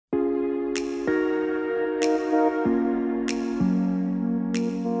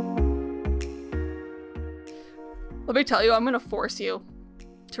Let me tell you, I'm going to force you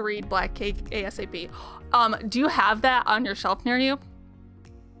to read Black Cake ASAP. Do you have that on your shelf near you?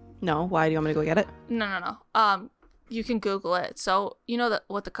 No. Why do you want me to go get it? No. You can Google it. So you know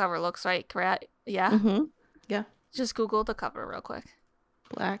what the cover looks like, correct? Yeah? Mm-hmm. Yeah. Just Google the cover real quick.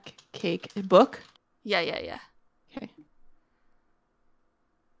 Black Cake book? Yeah. Okay.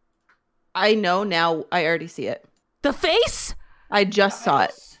 I know now. I already see it. The face? I just saw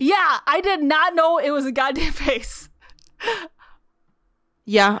it. Yeah, I did not know it was a goddamn face.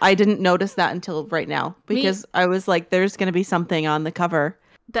 Yeah, I didn't notice that until right now because I was like, there's going to be something on the cover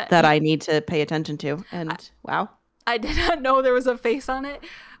that I need to pay attention to. And wow. I did not know there was a face on it.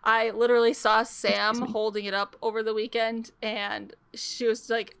 I literally saw Sam holding it up over the weekend and she was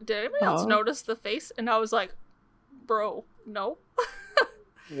like, did anybody else notice the face? And I was like, bro, no.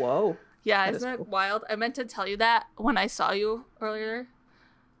 Whoa. Yeah, isn't that wild? I meant to tell you that when I saw you earlier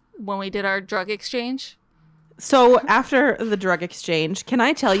when we did our drug exchange. So after the drug exchange, can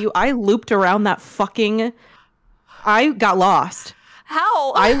I tell you, I looped around that I got lost.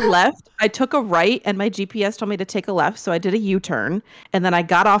 How? I left. I took a right and my GPS told me to take a left. So I did a U-turn and then I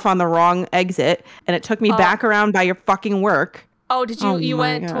got off on the wrong exit and it took me back around by your fucking work. Oh, did you? You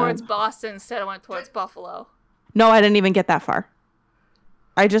went towards Boston instead of went towards Buffalo. No, I didn't even get that far.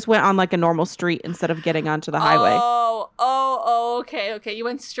 I just went on like a normal street instead of getting onto the highway. Okay. You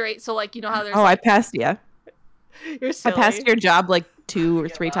went straight. So like, you know how there's I passed you. You're silly. I passed your job like 2 or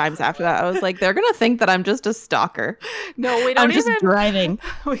 3 times after that. I was like, they're going to think that I'm just a stalker. No, we don't. I'm just driving.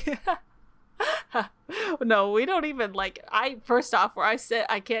 No, we don't even like, first off, where I sit,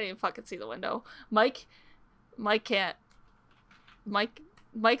 I can't even fucking see the window. Mike can't.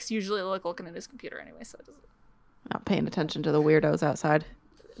 Mike's usually like looking at his computer anyway, so it doesn't. Not paying attention to the weirdos outside.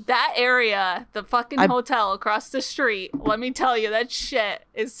 That area, the fucking hotel across the street, let me tell you, that shit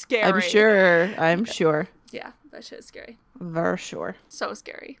is scary. I'm sure. Yeah, that shit is scary. For sure. So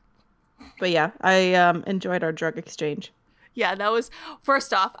scary. But yeah, I enjoyed our drug exchange. Yeah, that was,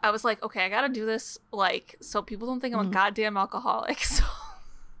 first off, I was like, okay, I gotta do this, like, so people don't think I'm a goddamn alcoholic, so.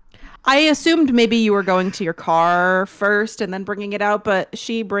 I assumed maybe you were going to your car first and then bringing it out, but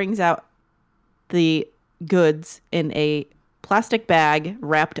she brings out the goods in a plastic bag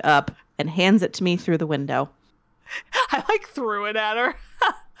wrapped up and hands it to me through the window. I like threw it at her.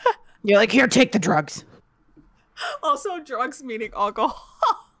 You're like, here, take the drugs. Also, drugs meaning alcohol.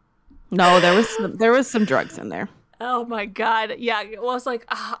 No, there was some drugs in there. Oh my god. Yeah, well, I was like,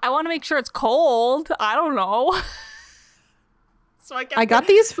 I want to make sure it's cold. I don't know. So I got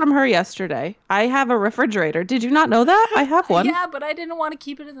these from her yesterday. I have a refrigerator. Did you not know that? I have one. Yeah, but I didn't want to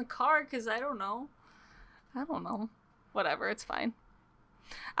keep it in the car because I don't know. Whatever, it's fine.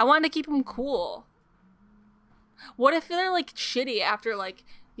 I wanted to keep them cool. What if they're like shitty after like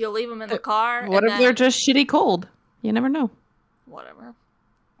you leave them in the car? What if they're just shitty cold? You never know. Whatever.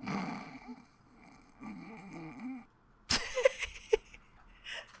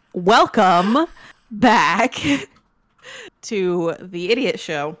 Welcome back to The Idiot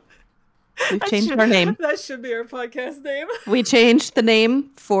Show. We've changed our name. That should be our podcast name. We changed the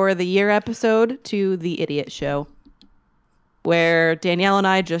name for the year episode to The Idiot Show, where Danielle and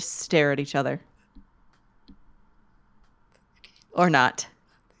I just stare at each other. Or not.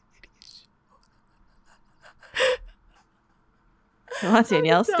 Come on,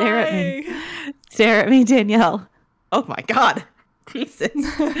 Danielle, stare at me. Stare at me, Danielle. Oh my god. Jesus.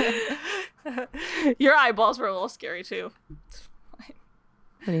 Your eyeballs were a little scary too. What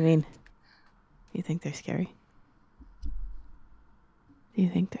do you mean? You think they're scary? Do you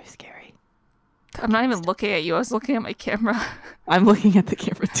think they're scary? I'm not even looking at you. I was looking at my camera. I'm looking at the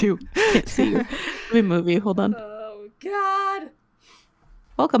camera too. Can't see you. Let me move you. Hold on. Oh god.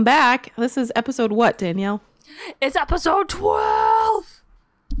 Welcome back. This is episode what, Danielle? It's episode 12.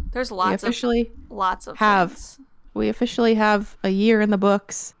 There's lots of things. We officially have a year in the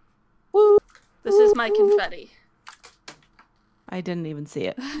books. Woo! This is my confetti. I didn't even see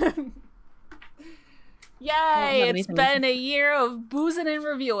it. Yay! It's been a year of boozing and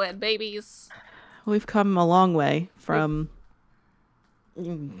reviewing, babies. We've come a long way from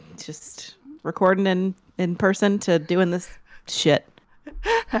just recording in person to doing this shit.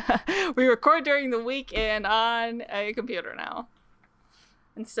 We record during the week and on a computer now.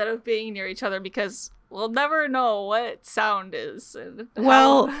 Instead of being near each other because we'll never know what sound is.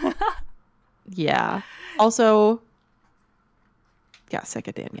 Well, yeah. Also, got sick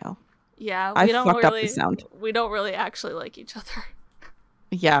of Danielle. Yeah, I fucked up the sound. We don't really actually like each other.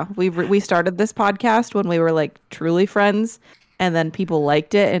 Yeah, we started this podcast when we were like truly friends, and then people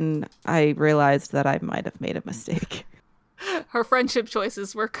liked it, and I realized that I might have made a mistake. Her friendship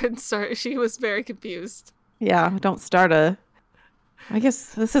choices were concerned. She was very confused. Yeah, don't start a... I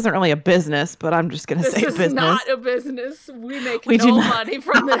guess this isn't really a business, but I'm just going to say This business. is not a business. We make We do no not- money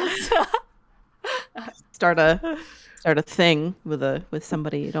from this. Start a thing with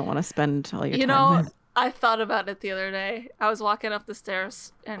somebody you don't want to spend all your time with. I thought about it the other day. I was walking up the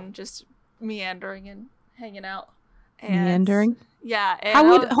stairs and just meandering and hanging out. And Meandering? Yeah. And How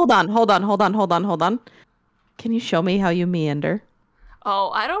would... Hold on. Can you show me how you meander?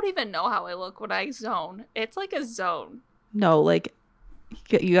 Oh, I don't even know how I look when I zone. It's like a zone. No, like,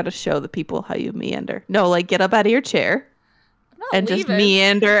 you got to show the people how you meander. No, like, get up out of your chair and just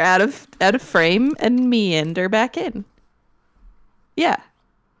meander out of frame and meander back in. Yeah.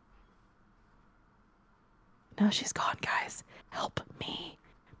 No, she's gone, guys. Help me.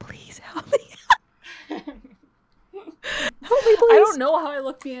 Please help me. Help me, please. I don't know how I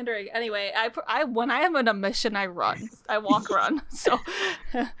look meandering. Anyway, I when I am on a mission, I run. I run. So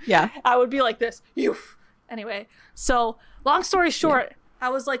yeah, I would be like this. Anyway, so long story short, I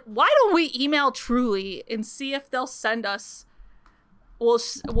was like, why don't we email Truly and see if they'll send us?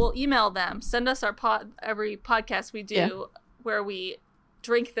 We'll email them. Send us our every podcast we do where we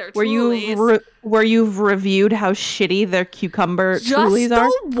drink their Trulies. Where you've reviewed how shitty their cucumber Trulies are?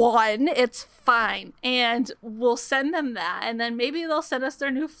 Just the one. It's fine. And we'll send them that, and then maybe they'll send us their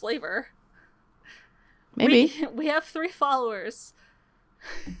new flavor. Maybe. We have 3 followers.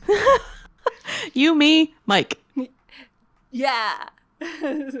 You, me, Mike. Yeah.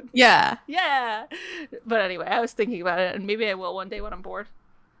 Yeah. Yeah. But anyway, I was thinking about it, and maybe I will one day when I'm bored.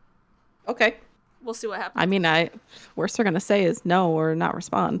 Okay. We'll see what happens. I mean, worst they're gonna say is no or not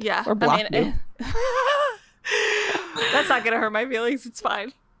respond. Yeah. Or block you. That's not gonna hurt my feelings. It's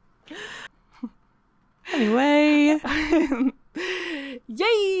fine. Anyway.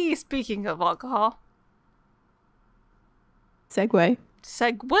 Yay! Speaking of alcohol. Segue.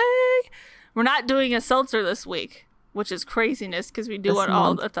 We're not doing a seltzer this week, which is craziness because we do it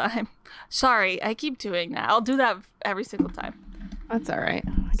all the time. Sorry, I keep doing that. I'll do that every single time. That's all right.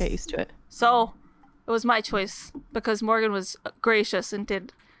 I get used to it. So it was my choice because Morgan was gracious and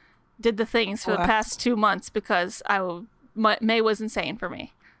did the things for the past 2 months because May was insane for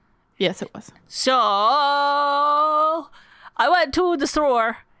me. Yes, it was. So I went to the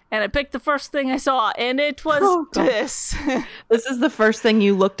store and I picked the first thing I saw, and it was this. This is the first thing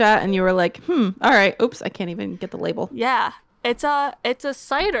you looked at, and you were like, all right. Oops, I can't even get the label. Yeah, it's a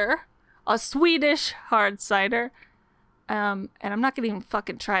cider, a Swedish hard cider. And I'm not gonna even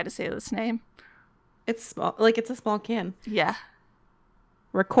fucking try to say this name. It's small, like it's a small can. Yeah.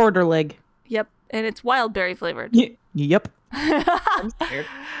 Recorder leg. Yep, and it's wild berry flavored. Yep. I'm scared.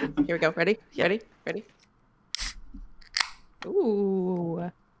 Here we go. Ready? Yep. Ready?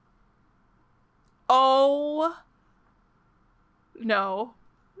 Ooh. Oh. No.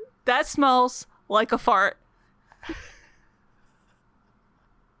 That smells like a fart.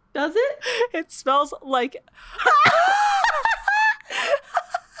 Does it? It smells like...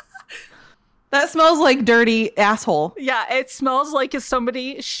 That smells like dirty asshole. Yeah, it smells like if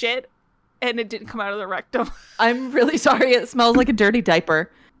somebody shit and it didn't come out of the rectum. I'm really sorry. It smells like a dirty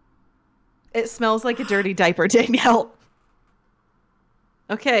diaper. It smells like a dirty diaper, Danielle.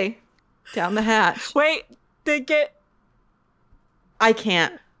 Okay. Down the hatch. Wait, I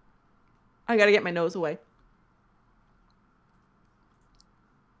can't. I gotta get my nose away.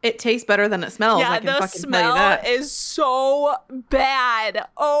 It tastes better than it smells. Yeah, I can the fucking tell you smell that. is so bad.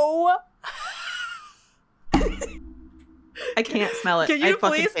 Oh. I can't smell it. Can you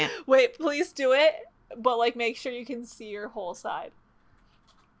please can't. Wait, please do it, but like make sure you can see your whole side.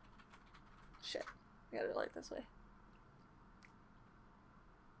 Shit. I gotta do it like this way.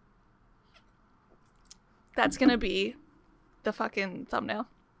 That's gonna be the fucking thumbnail.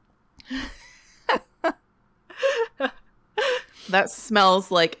 That smells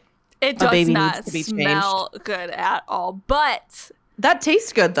like it a does baby not needs to be smell changed. good at all, but that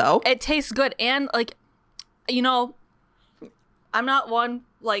tastes good though. It tastes good, and like, you know, I'm not one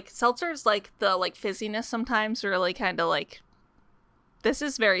like seltzers like the like fizziness sometimes really kind of like. This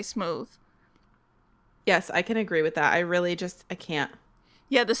is very smooth. Yes, I can agree with that. I can't.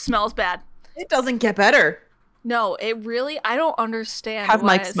 Yeah, the smell's bad. It doesn't get better. No, it really. I don't understand. Have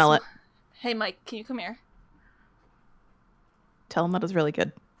Mike smell it. Hey, Mike, can you come here? Tell him that it's really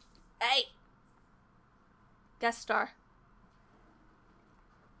good. Hey, guest star.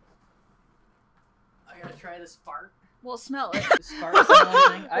 I gotta try this fart. Well, smell it. This fart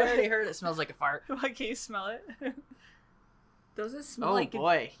thing. I already heard it smells like a fart. Can you smell it? Does it smell oh like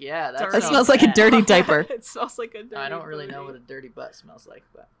boy, yeah, that smells like a dirty diaper. It smells like a dirty I don't really know what a dirty butt smells like,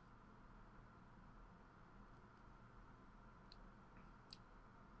 but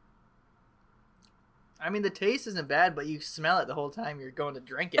I mean, the taste isn't bad, but you smell it the whole time you're going to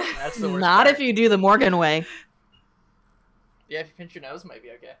drink it. That's the worst Not part. if you do the Morgan way. Yeah, if you pinch your nose, might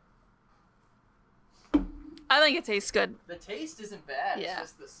be okay. I think it tastes good. The taste isn't bad. Yeah. It's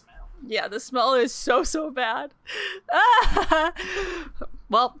just the smell. Yeah, the smell is so bad.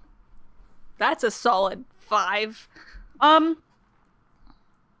 Well, that's a solid 5.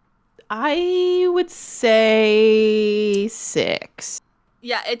 I would say 6.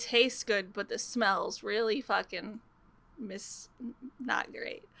 Yeah, it tastes good, but the smell's really fucking not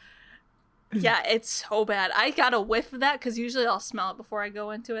great. Yeah, it's so bad. I got a whiff of that because usually I'll smell it before I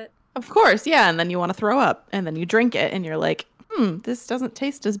go into it. Of course, yeah, and then you want to throw up, and then you drink it, and you're like, this doesn't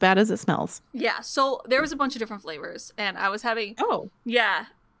taste as bad as it smells. Yeah, so there was a bunch of different flavors, and I was having... Oh. Yeah.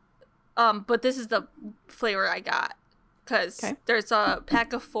 But this is the flavor I got. Because there's a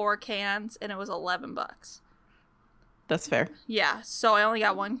pack of 4 cans, and it was $11. That's fair. Yeah, so I only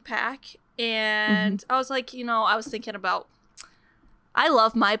got 1 pack, and I was like, I was thinking about... I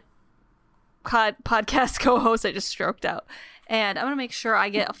love my podcast co-host. I just stroked out. And I'm going to make sure I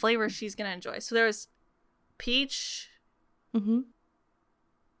get a flavor she's going to enjoy. So there's peach. Mm-hmm.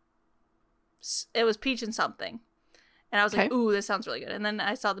 It was peach and something. And I was like, ooh, this sounds really good. And then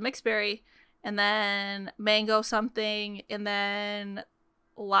I saw the mixed berry, and then mango something, and then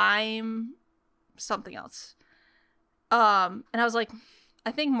lime something else. And I was like,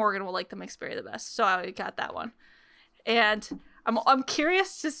 I think Morgan will like the mixed berry the best. So I got that one. And I'm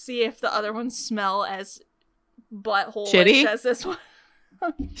curious to see if the other ones smell as butthole-ish as this one.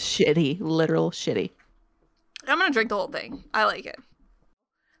 Shitty. Literal shitty. I'm gonna drink the whole thing. I like it.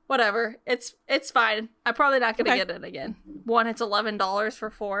 Whatever. It's fine. I'm probably not gonna get it again. 1, it's $11 for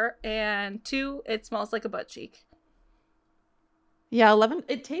 4, and 2, it smells like a butt cheek. Yeah, 11.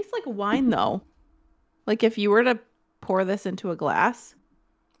 It tastes like wine though. Like if you were to pour this into a glass.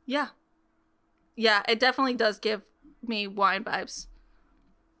 Yeah. Yeah, it definitely does give me wine vibes.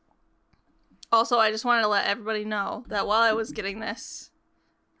 Also, I just wanted to let everybody know that while I was getting this,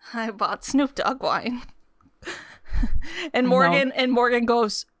 I bought Snoop Dogg wine. And Morgan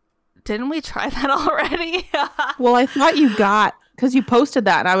goes, "Didn't we try that already?" Well, I thought you got, because you posted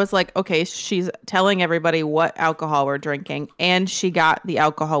that, and I was like, okay, she's telling everybody what alcohol we're drinking, and she got the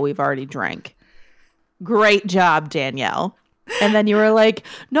alcohol we've already drank. Great job, Danielle. And then you were like,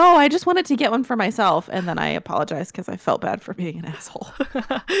 no, I just wanted to get one for myself. And then I apologized because I felt bad for being an asshole.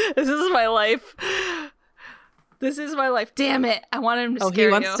 This is my life. This is my life. Damn it. I wanted him to scare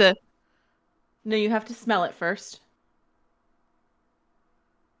you. He wants to. No, you have to smell it first.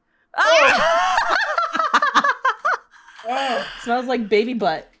 Oh! Oh, smells like baby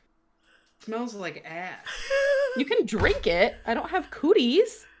butt. Smells like ass. You can drink it. I don't have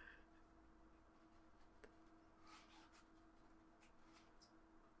cooties.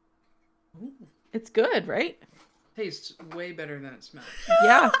 It's good, right? Tastes way better than it smells.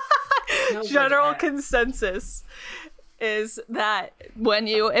 Yeah. General consensus is that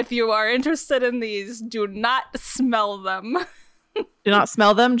if you are interested in these, do not smell them. Do not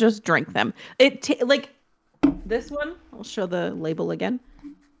smell them, just drink them. Like this one, I'll show the label again.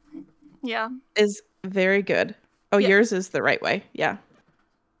 Yeah. Is very good. Oh, yeah. Yours is the right way. Yeah.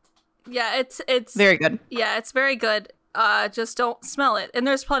 Yeah, it's very good. Yeah, it's very good. Just don't smell it. And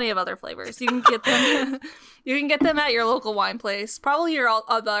there's plenty of other flavors. You can get them. You can get them at your local wine place. Probably your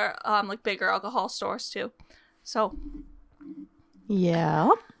other like bigger alcohol stores too. So. Yeah.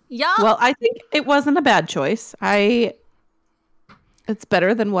 Yeah. Well, I think it wasn't a bad choice. It's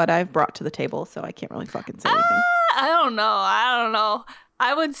better than what I've brought to the table, so I can't really fucking say anything. I don't know.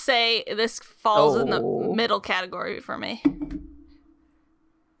 I would say this falls in the middle category for me.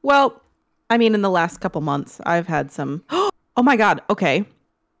 Well, I mean, in the last couple months, I've had some... Oh my God. Okay.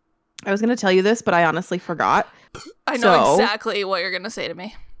 I was going to tell you this, but I honestly forgot. I know exactly what you're going to say to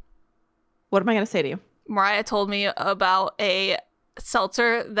me. What am I going to say to you? Mariah told me about a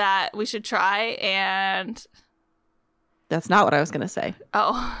seltzer that we should try, and... That's not what I was going to say.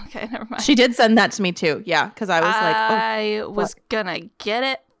 Oh, okay. Never mind. She did send that to me too. Yeah, because I was like... I was going to get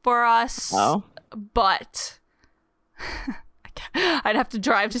it for us, but... I'd have to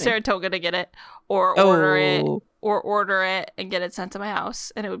drive to Saratoga to get it, or order it and get it sent to my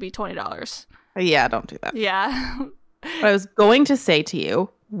house, and it would be $20. Yeah, don't do that. Yeah. What I was going to say to you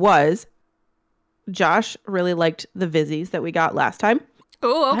was, Josh really liked the Vizzies that we got last time.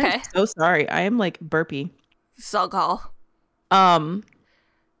 Oh, okay. I'm so sorry. I am like burpy. This is alcohol.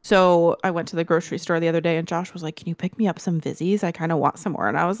 So I went to the grocery store the other day, and Josh was like, "Can you pick me up some Vizzies? I kind of want some more."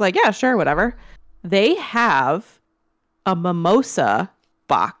 And I was like, "Yeah, sure, whatever." They have a mimosa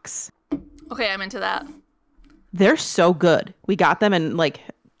box. Okay, I'm into that. They're so good. We got them, and like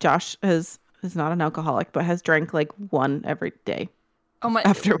Josh has is not an alcoholic, but has drank like one every day Oh my.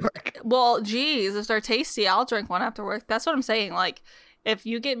 after work. Well, geez, if they're tasty, I'll drink one after work. That's what I'm saying. Like, if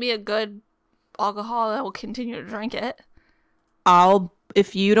you get me a good alcohol, I will continue to drink it.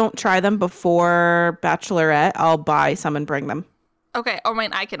 If you don't try them before Bachelorette, I'll buy some and bring them. Okay. I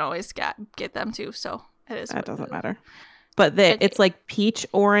mean, I can always get them too. So it is. That doesn't matter. But it's like peach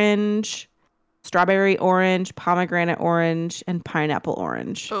orange, strawberry orange, pomegranate orange, and pineapple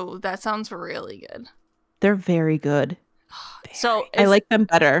orange. Oh, that sounds really good. They're very good. So I like them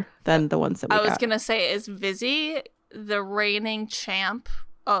better than the ones that we got. I was gonna say, is Vizzy the reigning champ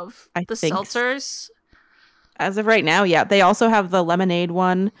of the think seltzers? As of right now, yeah. They also have the lemonade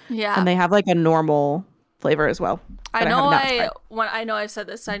one. Yeah. And they have like a normal flavor as well. I have not tried. I know I've said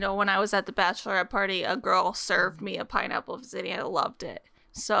this. I know when I was at the bachelorette party, a girl served me a pineapple Vizzy and I loved it.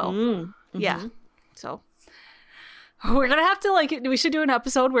 So yeah. So we're gonna have to we should do an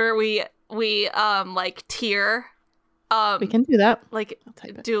episode where we like tier. We can do that. Like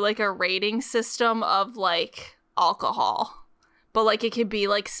do like a rating system of like alcohol, but like it could be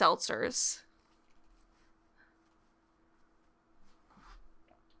like seltzers.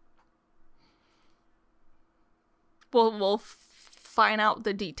 We'll find out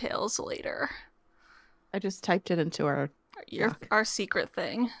the details later. I just typed it into our our secret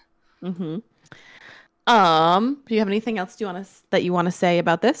thing. Mm-hmm. Do you have anything else that you want to say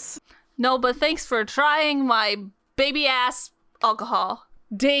about this? No, but thanks for trying my baby ass alcohol.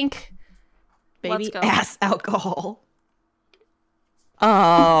 Dink. Baby ass alcohol.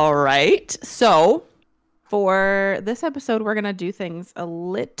 All right. So for this episode, we're going to do things a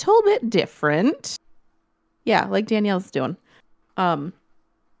little bit different. Yeah, like Danielle's doing.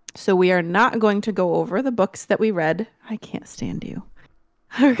 So we are not going to go over the books that we read. I can't stand you.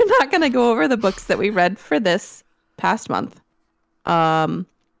 We're not going to go over the books that we read for this past month.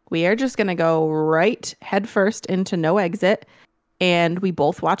 We are just going to go right headfirst into No Exit. And we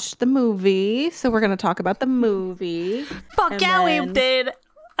both watched the movie. So we're going to talk about the movie. Fuck yeah, we did.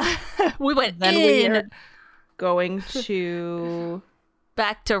 We went then in. We are going to...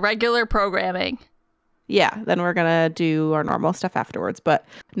 back to regular programming. Yeah, then we're going to do our normal stuff afterwards. But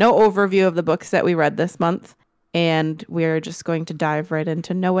no overview of the books that we read this month. And we're just going to dive right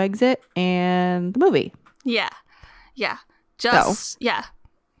into No Exit and the movie. Yeah. Yeah. Just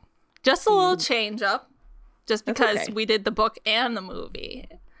a little change up. Just because we did the book and the movie.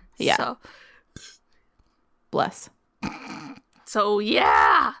 Yeah. So. Bless. So,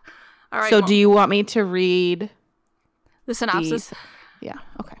 yeah. All right. So do you want me to read the synopsis? Yeah.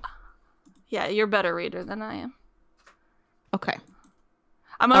 Okay. Yeah, you're a better reader than I am. Okay.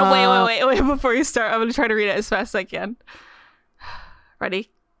 I'm gonna wait before you start. I'm gonna try to read it as fast as I can. Ready?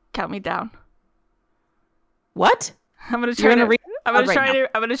 Count me down. What? I'm gonna try to read. I'm gonna right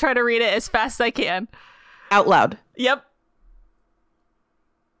try to read it as fast as I can. Out loud. Yep.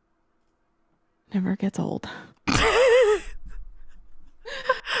 Never gets old.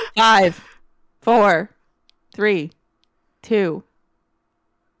 5, 4, 3, 2,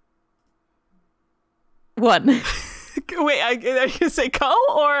 1. Wait, are you gonna say go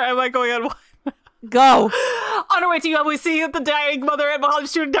or am I going on one? Go. On our way to you, we see the dying mother at Mahal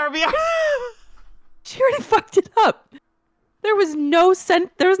student Darby. She already fucked it up. There was no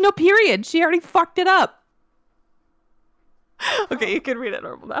period. She already fucked it up. Okay, you can read it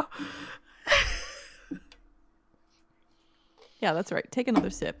normal now. Yeah, that's right. Take another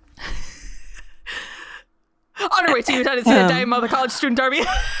sip. On our way to you, to see the dying mother college student Darby.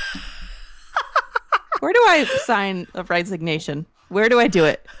 Where do I sign a resignation? Where do I do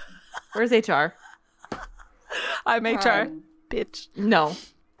it? Where's HR? I'm HR. Bitch. No.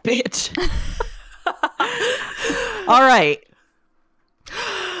 Bitch. All right.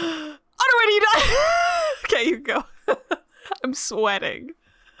 On our way to you. Okay, you go. I'm sweating.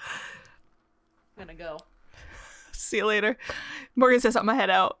 I'm gonna go. See you later. Morgan says, I'm gonna head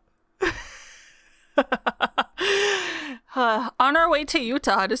out. On our way to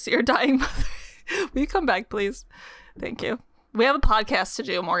Utah to see your dying mother. Will you come back, please? Thank you. We have a podcast to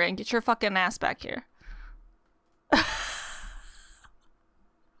do, Morgan. Get your fucking ass back here.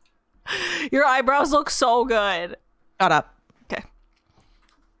 Your eyebrows look so good. Shut up. Okay.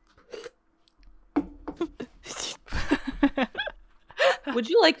 Would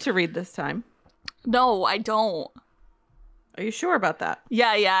you like to read this time? No, I don't. Are you sure about that?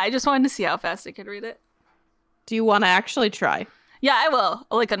 Yeah. I just wanted to see how fast I could read it. Do you want to actually try? Yeah, I will.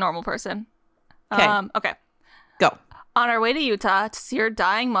 Like a normal person. Okay. Okay. Go. On our way to Utah to see her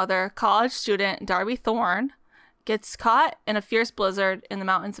dying mother, college student Darby Thorne gets caught in a fierce blizzard in the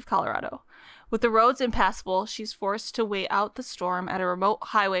mountains of Colorado. With the roads impassable, she's forced to wait out the storm at a remote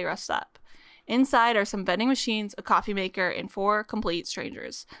highway rest stop. Inside are some vending machines, a coffee maker, and 4 complete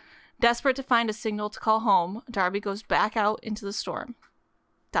strangers. Desperate to find a signal to call home, Darby goes back out into the storm. ...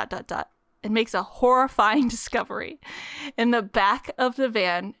 And makes a horrifying discovery. In the back of the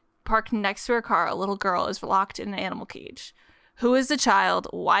van, parked next to her car, a little girl is locked in an animal cage. Who is the child?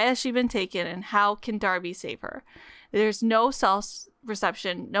 Why has she been taken? And how can Darby save her? There's no cell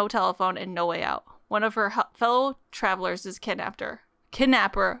reception, no telephone, and no way out. One of her fellow travelers is kidnapper,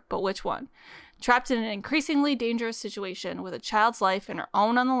 but which one? Trapped in an increasingly dangerous situation with a child's life and her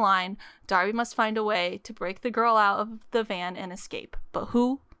own on the line, Darby must find a way to break the girl out of the van and escape. But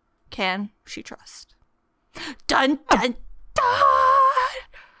who can she trust? Dun, dun, dun!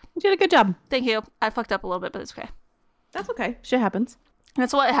 You did a good job. Thank you. I fucked up a little bit, but it's okay. That's okay. Shit happens.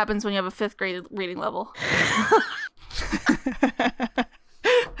 That's what happens when you have a 5th grade reading level.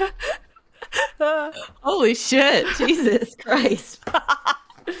 Holy shit. Jesus Christ.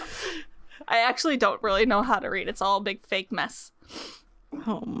 I actually don't really know how to read. It's all a big fake mess.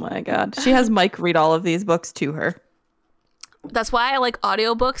 Oh my God. She has Mike read all of these books to her. That's why I like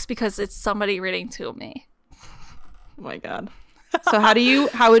audiobooks, because it's somebody reading to me. Oh my God. So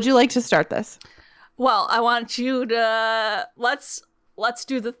how would you like to start this? Well, I want you to let's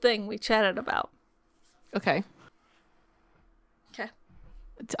do the thing we chatted about. Okay. Okay.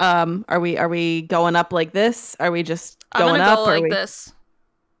 Are we going up like this? Are we just going I'm up? gonna go like this.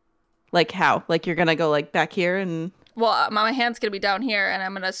 Like how? Like you're gonna go like back here and... Well, my hand's gonna be down here, and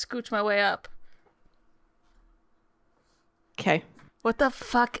I'm gonna scooch my way up. Okay. What the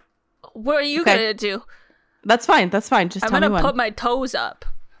fuck? What are you gonna do? That's fine. Just tell me when. I'm gonna put my toes up.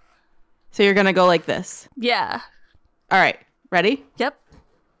 So you're gonna go like this. Yeah. All right. Ready? Yep.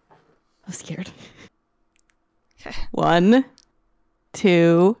 I'm scared. Okay. 1,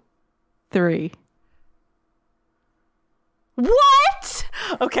 2, 3. What?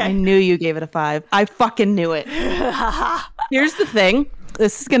 Okay. I knew you gave it a 5. I fucking knew it. Here's the thing.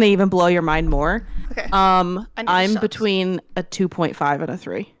 This is gonna even blow your mind more. Okay. I'm between a 2.5 and a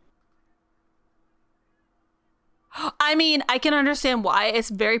 3. I mean, I can understand why. It's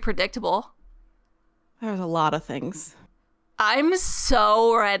very predictable. There's a lot of things. I'm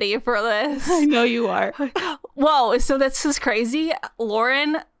so ready for this. I know you are. Whoa, so that's just crazy.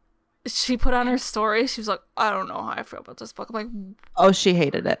 Lauren, she put on her story, she was like, I don't know how I feel about this book. I'm like, Oh, she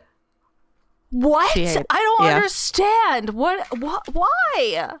hated it. what? She hated it. I don't Yeah. understand. What?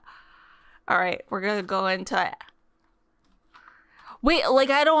 Why? All right, we're going to go into it. Wait, like,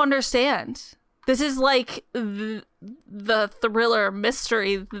 I don't understand. This is like the thriller,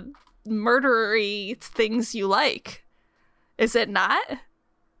 mystery, murdery things you like. Is it not?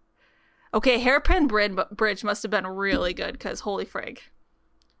 Okay, Hairpin Bridge must have been really good, because holy frig.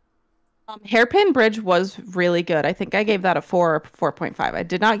 Hairpin Bridge was really good. I think I gave that a 4 or 4.5. I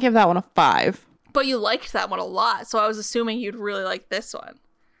did not give that one a 5. But you liked that one a lot, so I was assuming you'd really like this one.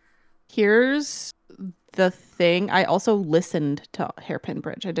 Here's the thing. I also listened to Hairpin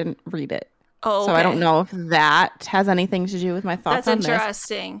Bridge. I didn't read it. Oh, So I don't know if that has anything to do with my thoughts on That's this.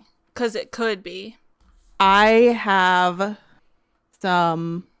 interesting, because it could be. I have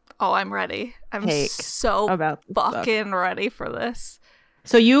some... Oh, I'm ready. I'm Take so about this book. fucking ready for this.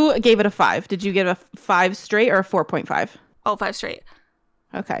 So you gave it a 5. Did you give a 5 straight or a 4.5? Oh, 5 straight.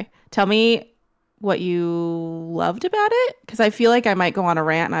 Okay. Tell me what you loved about it, because I feel like I might go on a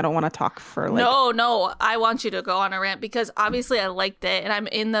rant and I don't want to talk for like... No, I want you to go on a rant, because obviously I liked it, and I'm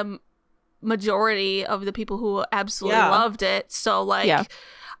in the majority of the people who absolutely loved it. So like,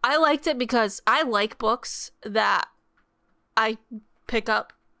 I liked it because I like books that I pick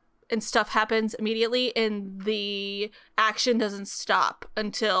up and stuff happens immediately and the action doesn't stop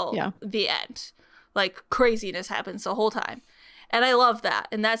until the end. Like, craziness happens the whole time. And I love that.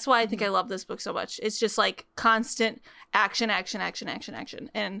 And that's why I think I love this book so much. It's just like constant action.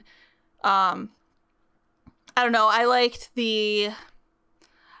 And I don't know.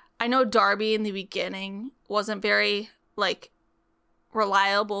 I know Darby in the beginning wasn't very like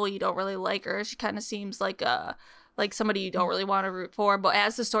reliable. You don't really like her. She kind of seems like somebody you don't really want to root for. But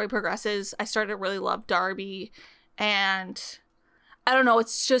as the story progresses, I started to really love Darby. And I don't know.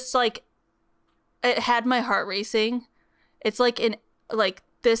 It's just like, it had my heart racing. It's like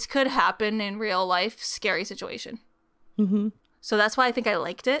this could happen in real life, scary situation. Mm-hmm. So that's why I think I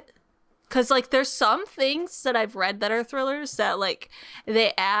liked it. Because, like, there's some things that I've read that are thrillers that, like,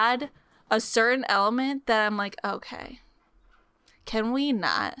 they add a certain element that I'm like, okay, can we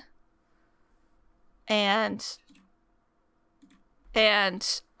not? And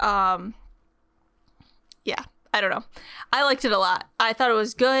yeah, I don't know. I liked it a lot. I thought it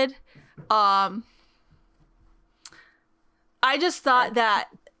was good. I just thought that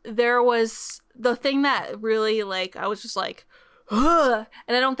there was the thing that really, like, I was just like, ugh,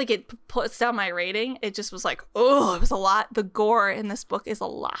 and I don't think it puts down my rating. It just was like, oh, it was a lot. The gore in this book is a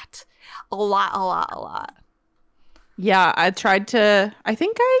lot. A lot. Yeah, I think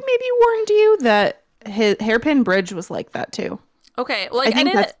I maybe warned you that Hairpin Bridge was like that too. Okay, like I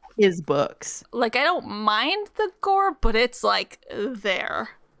think that's his books. Like, I don't mind the gore, but it's like there.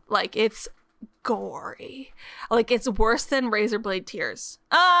 Like, it's gory. Like, it's worse than Razorblade Tears.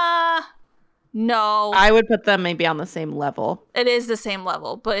 No. I would put them maybe on the same level. It is the same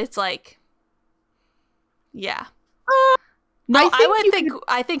level, but it's like, yeah. No,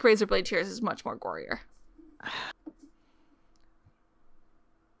 I think Razorblade Tears is much more gorier.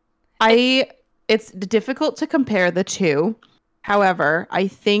 It's difficult to compare the two. However, I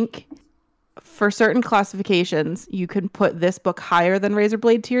think for certain classifications, you can put this book higher than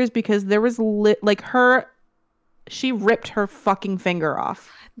Razorblade Tears because there was she ripped her fucking finger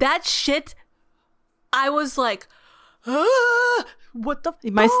off. That shit, I was like, what the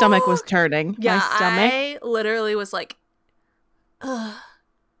My fuck? stomach was turning. Yeah, My stomach. I literally was like, ugh,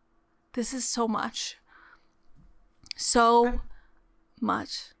 this is so much. So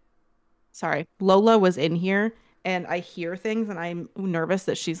much. Sorry. Lola was in here and I hear things and I'm nervous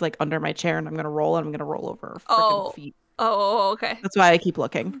that she's like under my chair and I'm going to roll and I'm going to roll over her freaking feet. Oh, okay. That's why I keep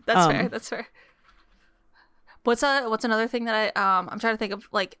looking. That's fair. What's another thing that I'm trying to think of,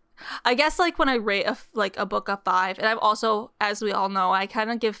 like, I guess, like, when I rate a book a 5, and I've also, as we all know, I kind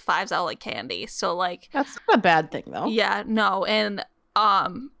of give 5s out like candy. So, like, that's not a bad thing though. Yeah, no, and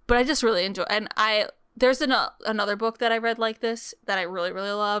but I just really enjoy, and there's another book that I read like this that I really,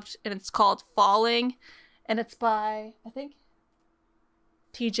 really loved, and it's called Falling, and it's by, I think,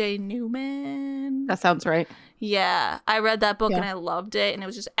 T.J. Newman. That sounds right. Yeah, I read that book and I loved it, and it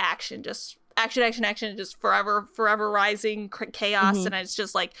was just action, just forever rising chaos. Mm-hmm. And it's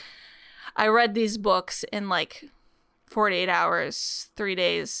just like, I read these books in like 48 hours, 3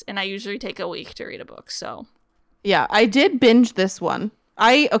 days, and I usually take a week to read a book. So yeah, I did binge this one.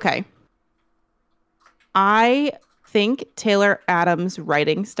 I think Taylor Adams'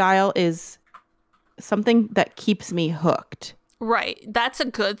 writing style is something that keeps me hooked. Right, that's a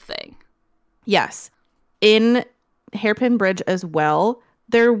good thing. Yes. In Hairpin Bridge as well,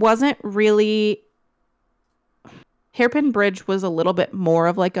 there wasn't really... Hairpin Bridge was a little bit more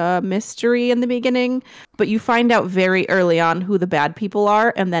of like a mystery in the beginning, but you find out very early on who the bad people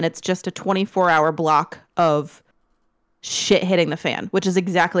are, and then it's just a 24-hour block of shit hitting the fan, which is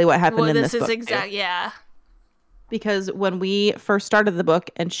exactly what happened in this book. Yeah. Because when we first started the book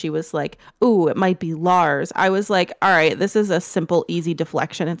and she was like, ooh, it might be Lars, I was like, all right, this is a simple, easy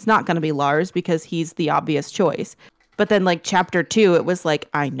deflection. It's not going to be Lars because he's the obvious choice. But then like chapter 2, it was like,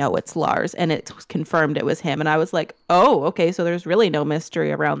 I know it's Lars, and it was confirmed it was him. And I was like, oh, okay, so there's really no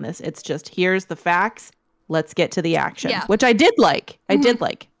mystery around this. It's just, here's the facts. Let's get to the action, which I did like. I did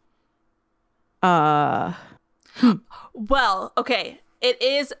like. Well, okay.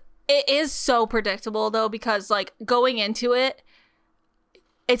 It is so predictable though, because like going into it,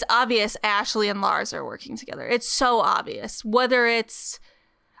 it's obvious Ashley and Lars are working together. It's so obvious. Whether it's,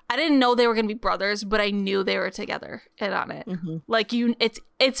 I didn't know they were going to be brothers, but I knew they were together and on it. Mm-hmm. Like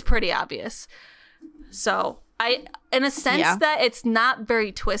it's pretty obvious. So in a sense that it's not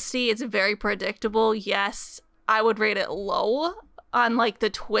very twisty, it's very predictable. Yes, I would rate it low on like the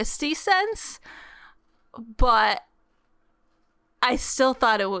twisty sense, but I still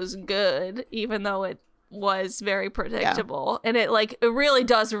thought it was good, even though it was very predictable. And it really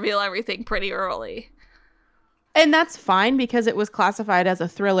does reveal everything pretty early. And that's fine because it was classified as a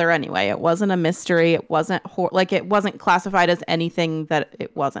thriller anyway. It wasn't a mystery. It wasn't it wasn't classified as anything that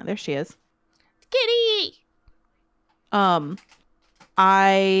it wasn't. There she is. Kitty.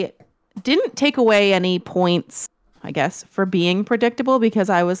 I didn't take away any points, I guess, for being predictable because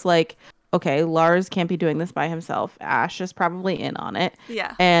I was like, okay, Lars can't be doing this by himself. Ash is probably in on it.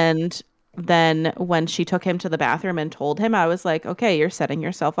 Yeah. And then when she took him to the bathroom and told him, I was like, okay, you're setting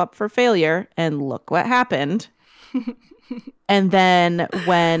yourself up for failure. And look what happened. And then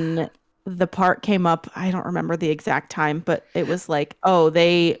when the part came up, I don't remember the exact time, but it was like, oh,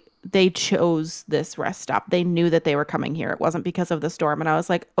 they chose this rest stop. They knew that they were coming here. It wasn't because of the storm. And I was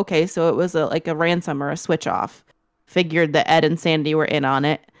like, okay, so it was like a ransom or a switch off. Figured that Ed and Sandy were in on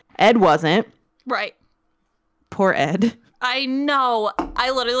it. Ed wasn't. Right. Poor Ed. I know. I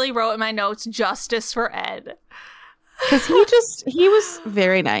literally wrote in my notes, justice for Ed. Because he was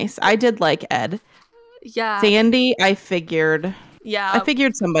very nice. I did like Ed. Yeah. Sandy, I figured Yeah.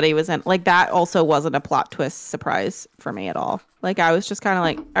 somebody was in. Like, that also wasn't a plot twist surprise for me at all. Like, I was just kind of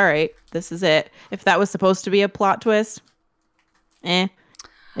like, all right, this is it. If that was supposed to be a plot twist,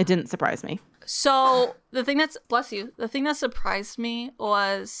 It didn't surprise me. So the thing that surprised me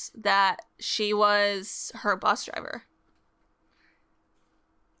was that she was her bus driver.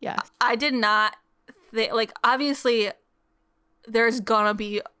 Yeah. I did not like, obviously there's gonna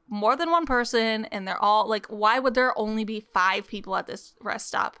be more than one person, and they're all like, why would there only be 5 people at this rest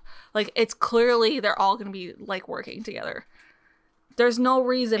stop? Like, it's clearly they're all gonna be like working together. There's no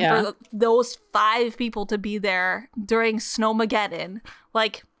reason for those 5 people to be there during Snowmageddon.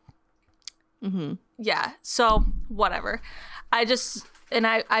 Like, yeah, so whatever. I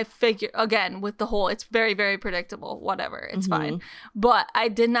figure, again, with the whole, it's very, very predictable, whatever, it's fine. But I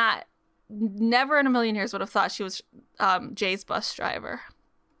did not, never in a million years would have thought she was Jay's bus driver.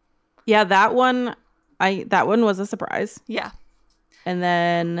 Yeah, that one was a surprise. Yeah. And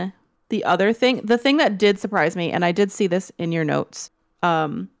then the thing that did surprise me, and I did see this in your notes,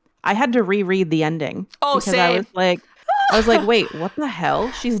 I had to reread the ending. Oh, because same. I was like, wait, what the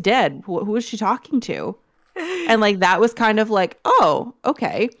hell? She's dead. Who is she talking to? And like, that was kind of like, oh,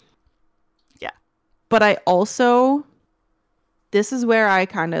 okay. Yeah. But I also, this is where I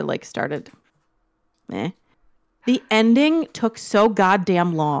kind of like started, the ending took so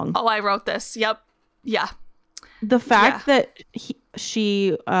goddamn long. Oh, I wrote this. Yep. Yeah. The fact that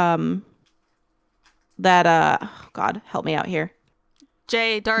God, help me out here.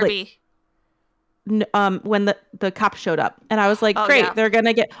 Jay Darby. When the cop showed up, and I was like, great, yeah. they're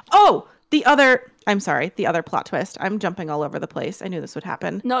gonna get, the other plot twist. I'm jumping all over the place. I knew this would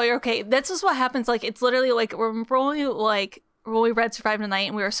happen. No, you're okay. That's just what happens. Like, it's literally like, remember when we read Survive Tonight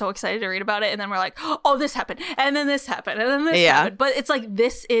and we were so excited to read about it, and then we're like, oh, this happened, and then this happened, and then this happened. But it's like,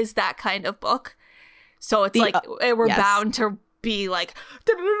 this is that kind of book. So it's like, we're bound to be like,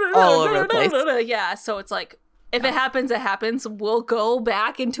 all over the place. Yeah, so it's like, if it happens, it happens. We'll go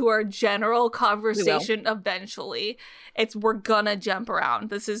back into our general conversation eventually. We're gonna jump around.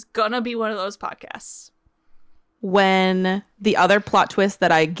 This is gonna be one of those podcasts. When the other plot twist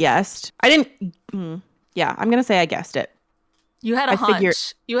that I guessed, I'm gonna say I guessed it. You had a hunch.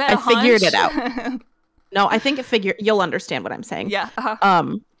 I figured it out. No, I think you'll understand what I'm saying. Yeah.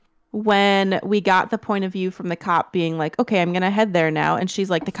 When we got the point of view from the cop being like, okay, I'm going to head there now. And she's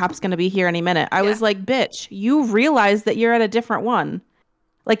like, the cop's going to be here any minute. I was like, bitch, you realize that you're at a different one.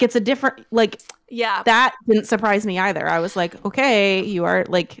 Like, it's a different, like, yeah, that didn't surprise me either. I was like, okay, you are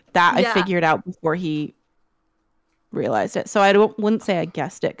like that. I figured out before he realized it. So I wouldn't say I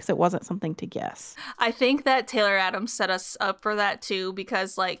guessed it because it wasn't something to guess. I think that Taylor Adams set us up for that too,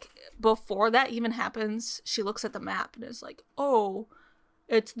 because like before that even happens, she looks at the map and is like, oh,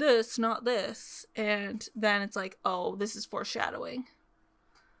 it's this, not this. And then it's like, oh, this is foreshadowing.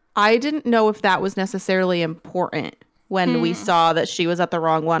 I didn't know if that was necessarily important when we saw that she was at the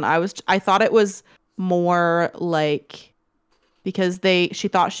wrong one. I thought it was more like, because she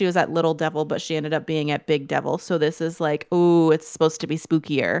thought she was at Little Devil, but she ended up being at Big Devil. So this is like, ooh, it's supposed to be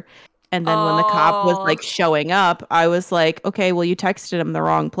spookier. And then when the cop was like showing up, I was like, okay, well, you texted him the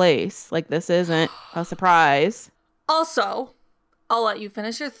wrong place. Like, this isn't a surprise. Also, I'll let you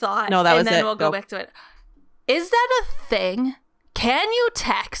finish your thought. No, that was it. And then we'll go back to it. Is that a thing? Can you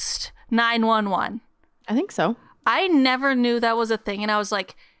text 911? I think so. I never knew that was a thing. And I was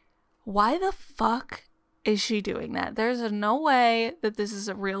like, why the fuck is she doing that? There's no way that this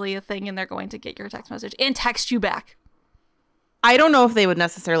is really a thing and they're going to get your text message and text you back. I don't know if they would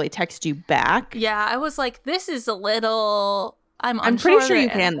necessarily text you back. Yeah, I was like, this is a little... I'm pretty sure you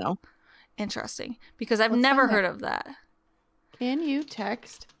can, though. Interesting. Because I've never heard of that. Can you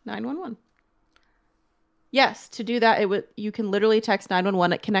text 911? Yes, to do that, you can literally text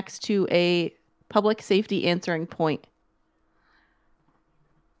 911. It connects to a public safety answering point.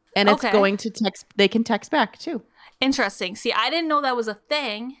 And it's going to text. They can text back, too. Interesting. See, I didn't know that was a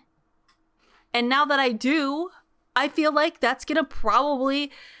thing. And now that I do, I feel like that's going to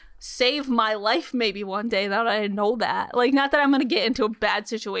probably save my life maybe one day, now that I know that. Like, not that I'm going to get into a bad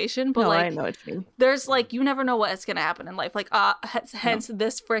situation, but like, I know what you mean. There's like, you never know what's going to happen in life. Like, hence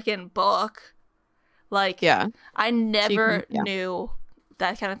this freaking book. Like, yeah, I never knew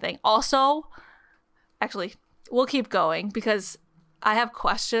that kind of thing. Also, actually, we'll keep going because I have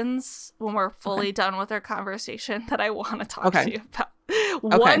questions when we're fully done with our conversation that I want to talk to you about.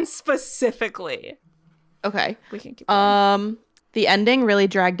 One specifically. Okay. We can keep going. The ending really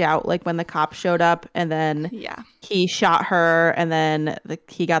dragged out, like when the cop showed up and then he shot her and then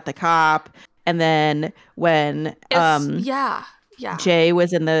he got the cop. And then when Jay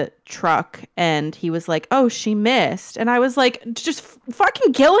was in the truck and he was like, oh, she missed. And I was like, just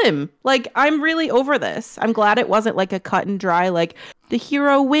fucking kill him. Like, I'm really over this. I'm glad it wasn't like a cut and dry, like the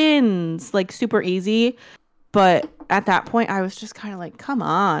hero wins, like super easy. But at that point, I was just kind of like, come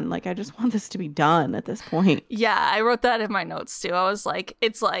on. Like, I just want this to be done at this point. Yeah, I wrote that in my notes too. I was like,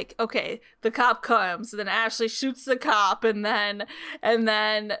 it's like, okay, the cop comes, and then Ashley shoots the cop, and then,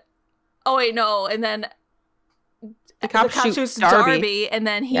 oh wait, no, and then The cop shoots Darby, and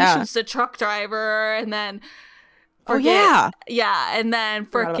then he shoots the truck driver, and then, yeah, and then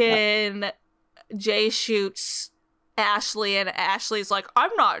frickin' Jay shoots Ashley, and Ashley's like, I'm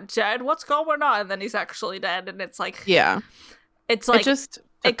not dead, what's going on? And then he's actually dead, and it's like, it's like,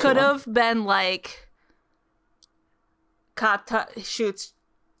 it could have been like cop shoots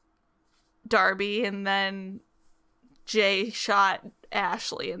Darby, and then Jay shot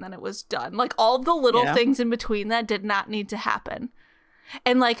Ashley, and then it was done. Like, all the little things in between that did not need to happen.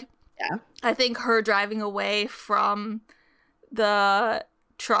 And like, I think her driving away from the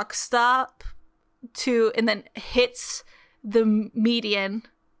truck stop and then hits the median,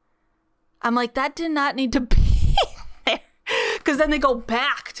 I'm like, that did not need to be there, because then they go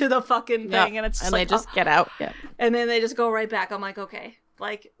back to the fucking thing, and it's just they just get out, and then they just go right back. I'm like, okay,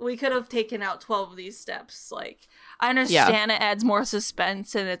 like, we could have taken out 12 of these steps. Like, I understand it adds more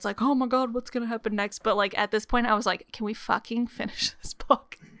suspense, and it's like, oh my god, what's gonna happen next? But like, at this point, I was like, can we fucking finish this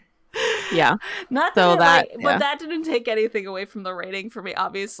book? Not so that, but that didn't take anything away from the rating for me,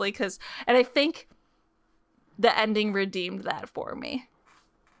 obviously, and I think the ending redeemed that for me.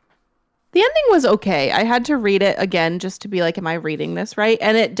 The ending was okay. I had to read it again just to be like, am I reading this right?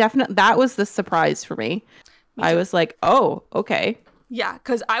 And it definitely, that was the surprise for me. I was like, oh, okay. Yeah,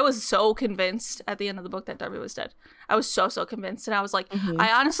 because I was so convinced at the end of the book that Darby was dead. I was so convinced, and I was like,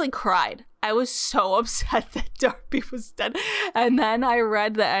 I honestly cried. I was so upset that Darby was dead. And then I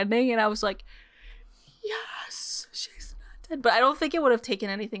read the ending, and I was like, yes, she's not dead. But I don't think it would have taken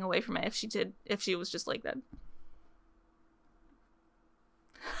anything away from it if she was just like that.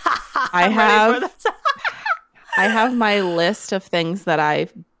 I have my list of things that I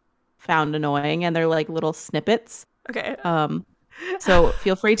found annoying, and they're like little snippets. Okay. So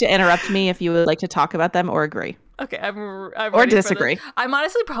feel free to interrupt me if you would like to talk about them or agree. Okay, I'm or disagree. I'm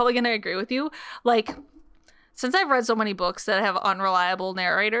honestly probably going to agree with you. Like, since I've read so many books that have unreliable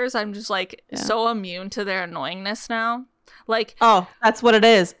narrators, I'm just like so immune to their annoyingness now. Like, oh, that's what it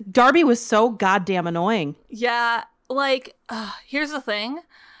is. Darby was so goddamn annoying. Yeah, like, here's the thing.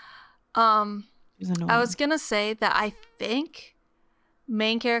 I was gonna say that I think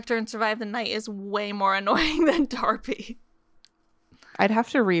main character in Survive the Night is way more annoying than Darby. I'd have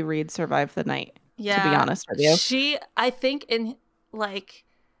to reread Survive the Night, to be honest with you. I think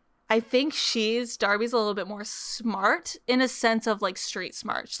Darby's a little bit more smart in a sense of like street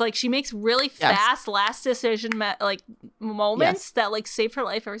smart. Like, she makes really fast last decision moments that like save her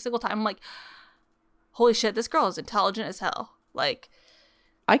life every single time. I'm like, holy shit, this girl is intelligent as hell. Like,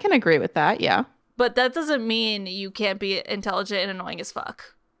 I can agree with that, yeah. But that doesn't mean you can't be intelligent and annoying as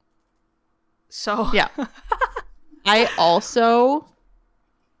fuck. So yeah. I also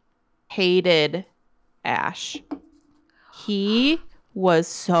hated Ash. He was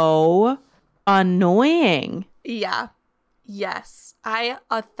so annoying. Yeah. Yes. I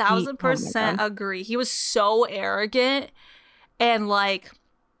 1,000% agree. He was so arrogant and like,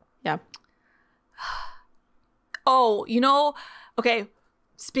 yeah. Oh, okay.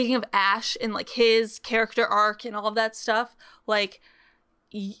 Speaking of Ash and like his character arc and all of that stuff, like,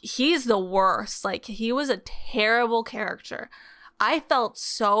 he's the worst. Like, he was a terrible character. I felt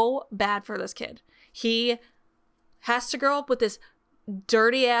so bad for this kid. He has to grow up with this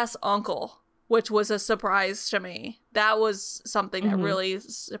dirty ass uncle, which was a surprise to me. That was something that really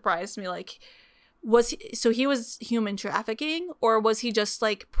surprised me. Like, he was human trafficking, or was he just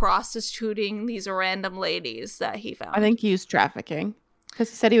like prostituting these random ladies that he found? I think he was trafficking,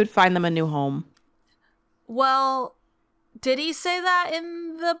 because he said he would find them a new home. Well, did he say that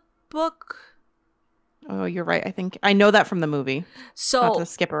in the book? Oh, you're right. I think I know that from the movie. So not to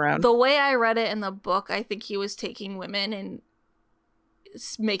skip around. The way I read it in the book, I think he was taking women and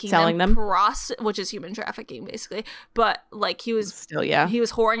selling them, which is human trafficking basically. But like, he was still he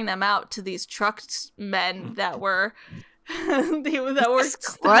was whoring them out to these truck men that were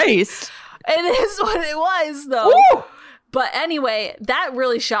Christ. It is what it was though. Woo! But anyway, that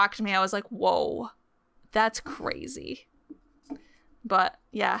really shocked me. I was like, whoa, that's crazy. But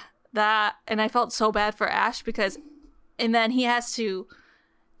yeah. And I felt so bad for Ash and then he has to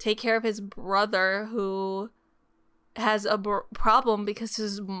take care of his brother who has a problem because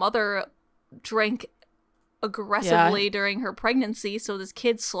his mother drank aggressively during her pregnancy, so this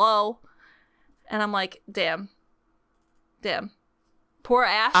kid's slow. And I'm like, damn. Poor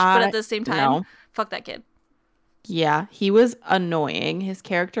Ash, but at the same time, fuck that kid. Yeah, he was annoying. His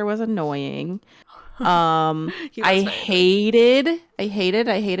character was annoying. He I was very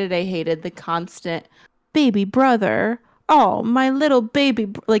hated the constant baby brother. Oh, my little baby.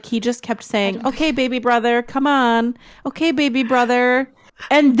 Like, he just kept saying, okay, baby brother, come on. Okay, baby brother.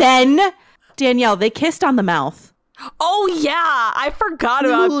 And then, Danielle, they kissed on the mouth. Oh, yeah. I forgot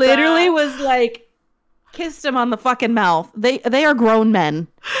about that. Literally was like, kissed him on the fucking mouth. They are grown men.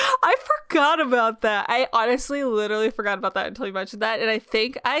 I forgot about that. I honestly literally forgot about that until you mentioned that. And I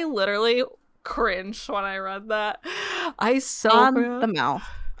think I literally cringed when I read that. On the mouth.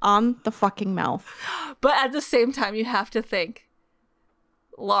 On the fucking mouth. But at the same time, you have to think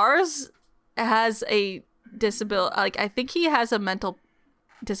Lars has a disability. Like, I think he has a mental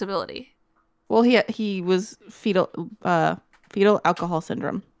disability. Well, he was fetal alcohol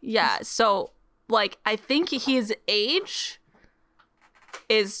syndrome. Yeah, so like I think his age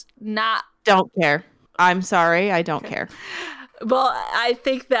is not. Don't care. I'm sorry, I don't care. Well, I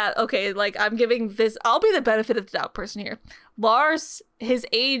think that, okay, like I'm giving this, I'll be the benefit of the doubt person here. Lars, his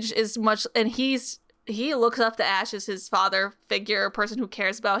age is much, and he looks up to Ash as his father figure, a person who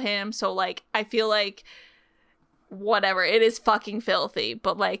cares about him. So like, I feel like whatever, it is fucking filthy,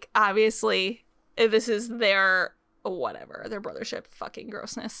 but like, obviously this is their whatever, their brothership fucking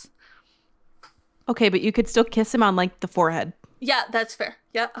grossness. Okay, but you could still kiss him on like the forehead. Yeah, that's fair.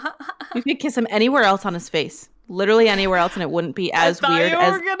 Yeah. You could kiss him anywhere else on his face. Literally anywhere else, and it wouldn't be as weird. I thought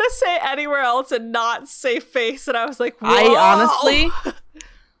you were gonna say anywhere else and not say face, and I was like, whoa! I honestly,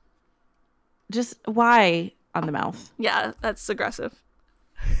 just why on the mouth? Yeah, that's aggressive.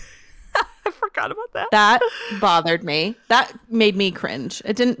 I forgot about that. That bothered me. That made me cringe.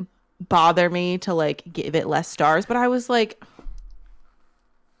 It didn't bother me to like give it less stars, but I was like,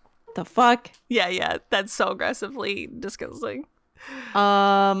 the fuck? Yeah, that's so aggressively disgusting.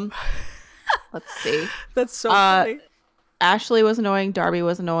 Let's see. That's so funny. Ashley was annoying. Darby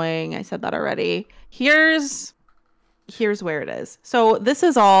was annoying. I said that already. Here's where it is. So this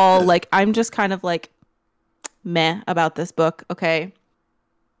is all like, I'm just kind of like meh about this book. Okay.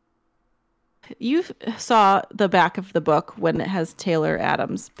 You saw the back of the book when it has Taylor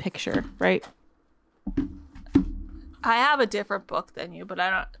Adams' picture, right? I have a different book than you, but I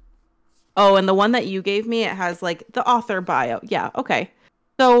don't. Oh, and the one that you gave me, it has like the author bio. Yeah. Okay.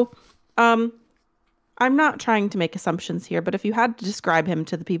 So, I'm not trying to make assumptions here, but if you had to describe him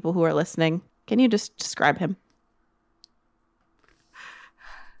to the people who are listening, can you just describe him?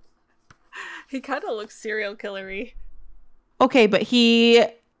 He kind of looks serial killer-y. Okay, but he,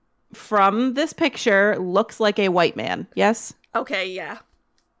 from this picture, looks like a white man. Yes? Okay, yeah.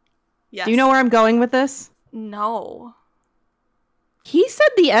 Yes. Do you know where I'm going with this? No. He said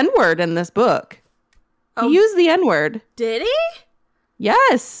the N-word in this book. Oh, He used the N-word. did he?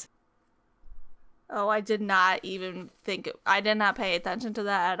 Yes. Oh, I did not even think. I did not pay attention to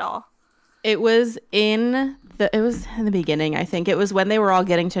that at all. It was in the beginning, I think. It was when they were all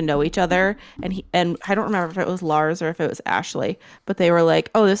getting to know each other, and I don't remember if it was Lars or if it was Ashley, but they were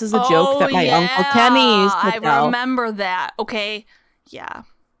like, "Oh, this is a joke that my Uncle Kenny used to tell." I remember that. Okay. Yeah.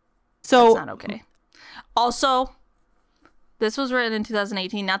 So That's not okay. Also, this was written in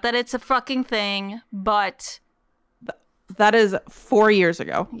 2018. Not that it's a fucking thing, but that is 4 years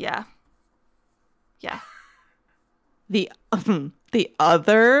ago. yeah. Yeah. The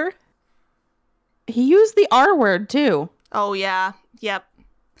other, he used the R word too. Oh, yeah. Yep.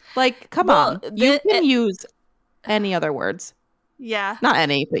 Like, come Well, on. You can use any other words. Yeah. Not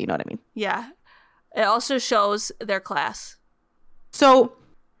any, but you know what I mean. Yeah. It also shows their class. So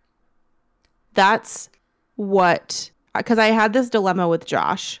that's what, because I had this dilemma with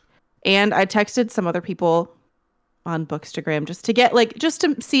Josh, and I texted some other people on Bookstagram just to get just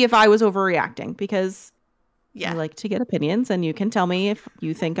to see if I was overreacting, because Yeah. I like to get opinions, and you can tell me if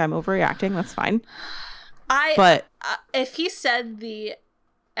you think I'm overreacting. That's fine. But if he said the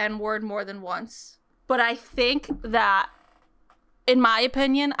N-word more than once, but I think that, in my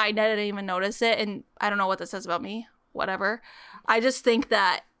opinion, I didn't even notice it, and I don't know what that says about me. Whatever. I just think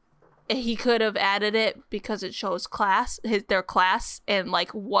that he could have added it because it shows their class and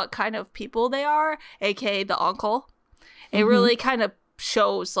like what kind of people they are, aka the uncle. It really kind of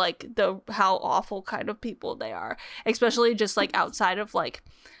shows like how awful kind of people they are, especially just like outside of like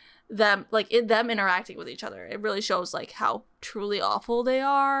them, like them interacting with each other. It really shows like how truly awful they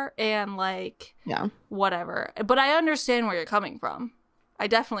are, and like whatever. But I understand where you're coming from. I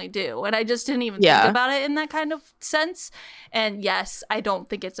definitely do. And I just didn't even think about it in that kind of sense. And yes, I don't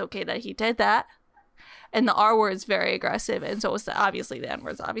think it's okay that he did that. And the R word's very aggressive, and so is obviously the N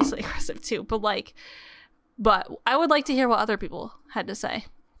word's obviously aggressive too. But I would like to hear what other people had to say.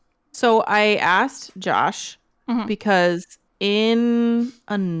 So I asked Josh because in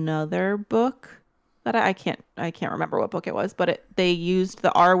another book, that I can't remember what book it was, but they used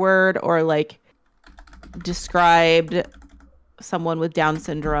the R word or like described someone with Down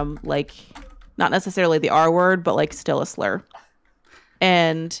syndrome like not necessarily the R word, but like still a slur.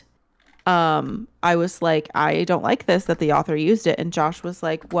 And I was like, I don't like this that the author used it. And Josh was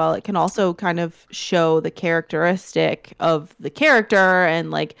like, well, it can also kind of show the characteristic of the character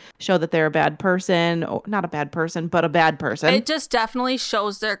and like show that they're a bad person, or not a bad person, but a bad person. It just definitely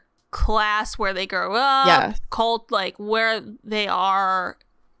shows their class, where they grow up, Yeah. cult, like where they are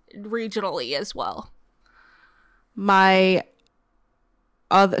regionally as well. So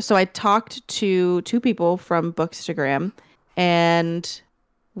I talked to 2 people from Bookstagram, and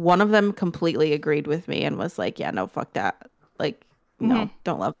one of them completely agreed with me and was like, yeah, no, fuck that. Like, no,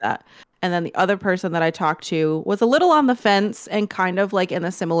 don't love that. And then the other person that I talked to was a little on the fence and kind of like in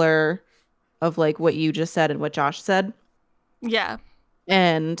the similar of like what you just said and what Josh said. Yeah.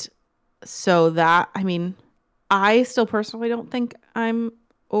 And so that, I mean, I still personally don't think I'm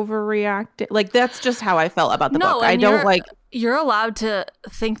overreacting. Like, that's just how I felt about the book. I don't like... You're allowed to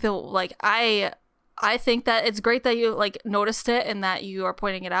think that, like, I think that it's great that you like noticed it and that you are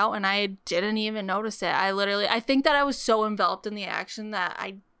pointing it out, and I didn't even notice it. I think that I was so enveloped in the action that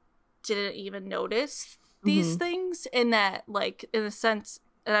I didn't even notice these things, and that, like, in a sense,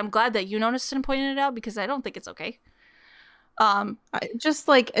 and I'm glad that you noticed and pointed it out, because I don't think it's okay. I just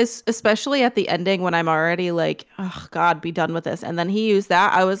like, especially at the ending when I'm already like, oh God, be done with this. And then he used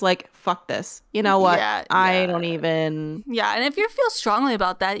that. I was like, fuck this. You know what? I don't even. Yeah. And if you feel strongly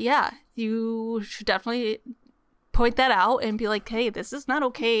about that, yeah, you should definitely point that out and be like, hey, this is not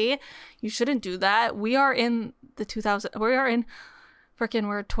okay. You shouldn't do that. We are in we're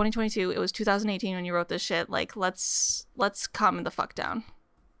 2022. It was 2018 when you wrote this shit. Like, let's calm the fuck down.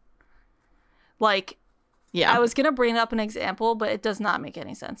 Like, Yeah. I was going to bring up an example, but it does not make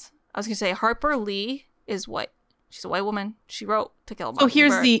any sense. I was going to say Harper Lee is white. She's a white woman. She wrote To Kill a Mockingbird. So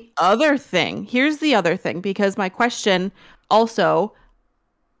here's the other thing, because my question also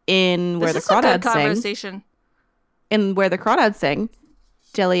in Where the Crawdads Sing,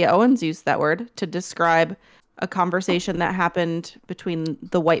 Delia Owens used that word to describe a conversation that happened between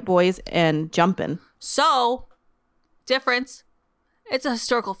the white boys and Jumpin'. So, difference. It's a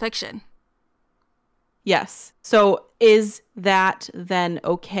historical fiction. Yes. So is that then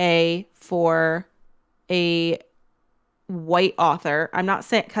okay for a white author? I'm not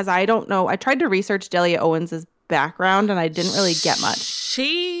saying, because I don't know. I tried to research Delia Owens' background and I didn't really get much.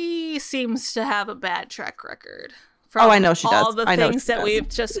 She seems to have a bad track record. I know she does. All the things that we've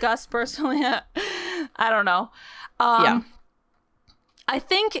discussed personally. I don't know. Yeah. I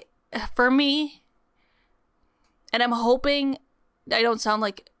think for me, and I'm hoping I don't sound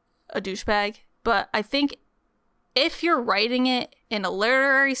like a douchebag, but I think if you're writing it in a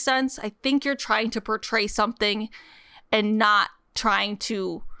literary sense, I think you're trying to portray something and not trying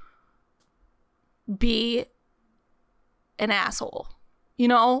to be an asshole. You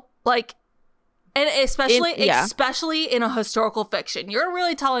know? Like, and especially in a historical fiction. You're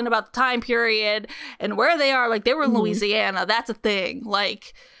really telling about the time period and where they are. Like, they were in Louisiana. That's a thing.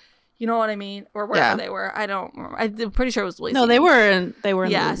 Like, you know what I mean? Or wherever they were. I don't remember. I'm pretty sure it was Louisiana. No, they were in yeah,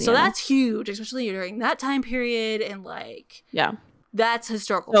 Louisiana. So that's huge, especially during that time period, and like, yeah, that's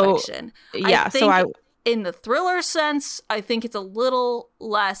historical fiction. Yeah, in the thriller sense, I think it's a little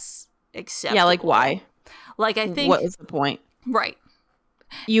less acceptable. Yeah, like why? Like, I think, what was the point? Right.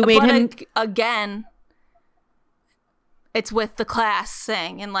 You made him again. It's with the class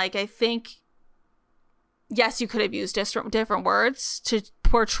thing, and like, I think, yes, you could have used different words to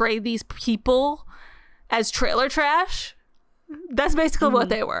portray these people as trailer trash. That's basically what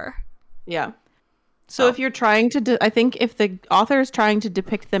they were. Yeah. So if you're trying to, I think if the author is trying to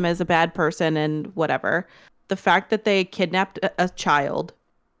depict them as a bad person and whatever, the fact that they kidnapped a child,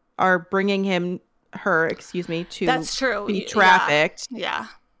 are bringing her, to that's true. Be trafficked. Yeah.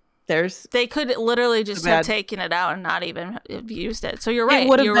 They could literally just have taken it out and not even used it. So you're right. It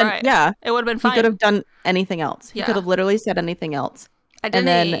would have been, right. Yeah. It would have been fine. He could have done anything else. He Yeah. could have literally said anything else.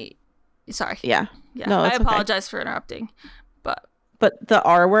 Sorry. Yeah. Yeah. No, I it's apologize for interrupting. But the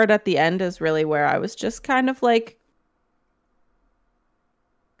R word at the end is really where I was just kind of like,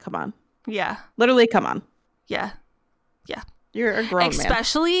 come on. Yeah. Literally, come on. Yeah. You're a grown man.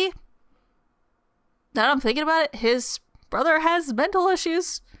 Especially, now that I'm thinking about it, his brother has mental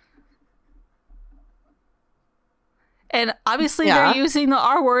issues. And obviously they're using the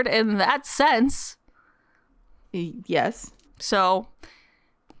R word in that sense. Yes. So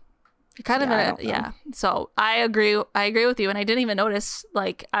you're kind of So I agree with you, and I didn't even notice.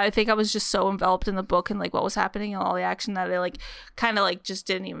 Like, I think I was just so enveloped in the book and like what was happening and all the action that it like kind of like just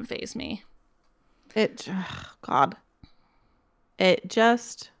didn't even faze me. God. It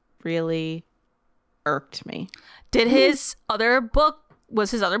just really irked me. Did his other book,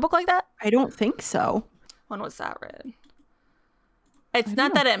 was his other book like that? I don't think so. When was that written? It's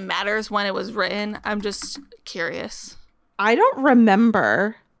not that it matters when it was written. I'm just curious. I don't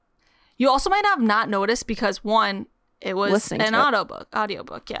remember. You also might have not noticed because one, it was Listening an to it.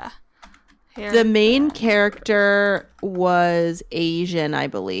 audiobook, yeah. Here. The main character was Asian, I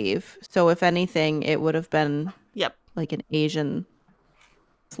believe. So if anything, it would have been Yep. like an Asian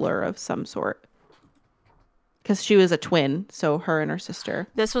slur of some sort. Because she was a twin, so her and her sister.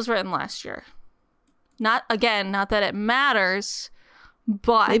 This was written last year. Not that it matters,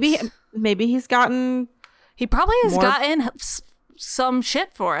 but Maybe he's gotten he probably has more- gotten some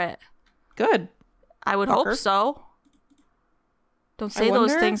shit for it. good. I would Fucker. hope so. Don't say those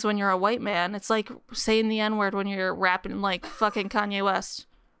wonder- things when you're a white man. It's like saying the N-word when you're rapping like fucking Kanye West.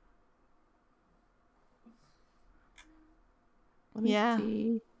 Let me Yeah.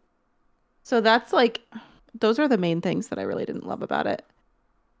 see. So that's like, those are the main things that I really didn't love about it.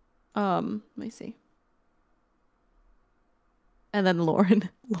 Let me see. And then Lauren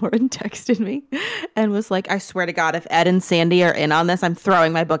texted me and was like, I swear to God, if Ed and Sandy are in on this, I'm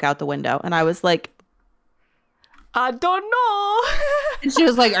throwing my book out the window. And I was like, I don't know. and she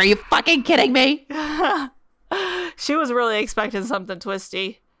was like, are you fucking kidding me? She was really expecting something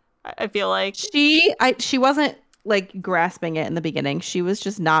twisty. I feel like She wasn't like grasping it in the beginning. She was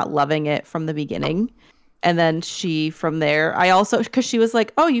just not loving it from the beginning. And then from there, I also, because she was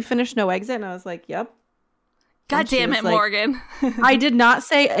like, oh, you finished No Exit? And I was like, yep. God And she damn was it, like, Morgan. I did not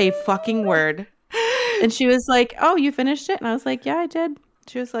say a fucking word. And she was like, oh, you finished it? And I was like, yeah, I did.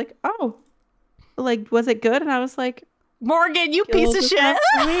 She was like, oh, like, was it good? And I was like, Morgan, you you'll piece of just shit. have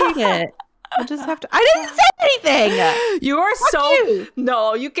to read it. I'll just have to. I didn't say anything. You are Fuck so you.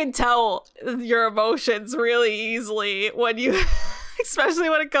 no, you can tell your emotions really easily when you especially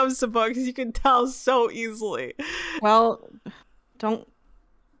when it comes to books, you can tell so easily. Well, don't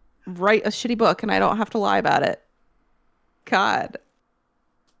write a shitty book and I don't have to lie about it. God.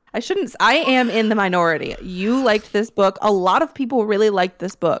 I am in the minority. You liked this book. A lot of people really liked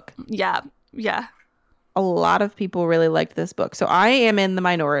this book. Yeah. A lot of people really liked this book. So I am in the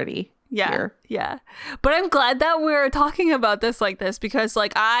minority. Yeah. Here. Yeah. But I'm glad that we're talking about this like this because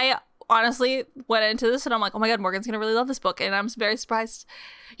like I honestly went into this and I'm like, oh my God, Morgan's going to really love this book. And I'm very surprised.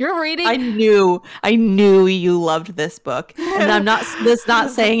 You're reading. I knew you loved this book. And I'm not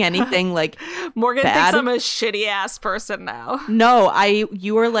saying anything like Morgan bad. thinks I'm a shitty ass person now. No,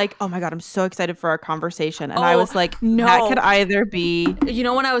 you were like, oh my God, I'm so excited for our conversation. And I was like, no. that could either be. You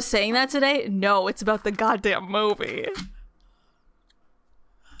know when I was saying that today? No, it's about the goddamn movie.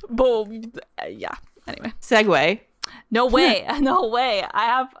 Boom. Yeah. Anyway. Segue. No way. No way. I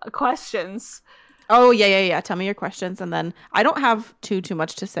have questions. Oh, yeah. Tell me your questions. And then I don't have too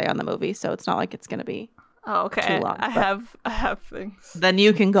much to say on the movie. So it's not like it's going to be Oh, okay. too long. I have things. Then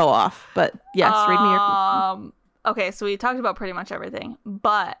you can go off. But yes, read me your questions. Okay, so we talked about pretty much everything.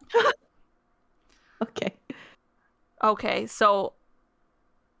 But Okay. So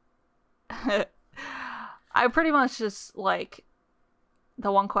I pretty much just like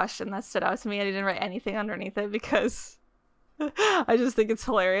the one question that stood out to me. I didn't write anything underneath it because I just think it's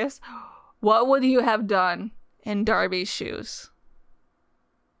hilarious. What would you have done in Darby's shoes?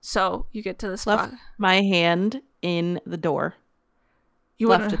 So you get to this Left my hand in the door. You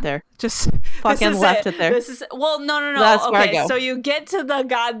left wouldn't- it there. Just Fucking left it there. This is well, no. That's where I Okay, go. so you get to the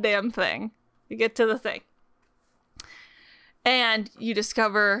goddamn thing. You get to the thing, and you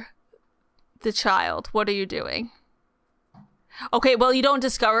discover the child. What are you doing? Okay, well, you don't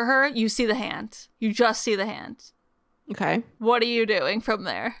discover her. You see the hand. You just see the hand. Okay. What are you doing from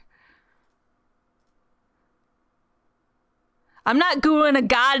there? I'm not doing a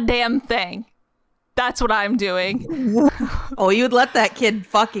goddamn thing. That's what I'm doing. Oh, you would let that kid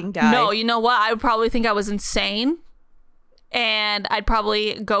fucking die. No, you know what? I would probably think I was insane. And I'd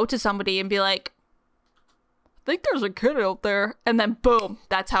probably go to somebody and be like, I think there's a kid out there. And then boom,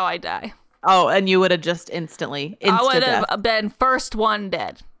 that's how I die. Oh, and you would have just instantly I would death. have been first one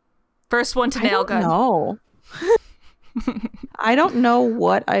dead. First one to nail gun. No. I don't know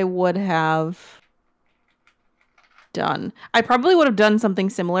what I would have done. I probably would have done something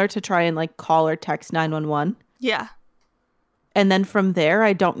similar to try and like call or text 911. Yeah. And then from there,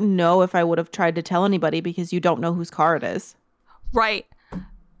 I don't know if I would have tried to tell anybody because you don't know whose car it is. Right.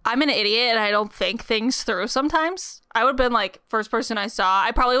 I'm an idiot and I don't think things through sometimes. I would have been like, first person I saw,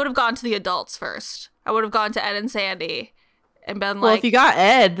 I probably would have gone to the adults first. I would have gone to Ed and Sandy and been Well, like, if you got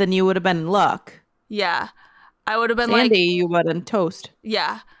Ed, then you would have been in luck. yeah. I would have been Sandy, like, you would have been toast.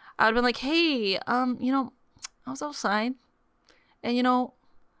 yeah. I would have been like, hey, I was outside, and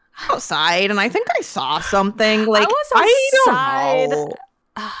outside, and I think I saw something. Like, was I outside. don't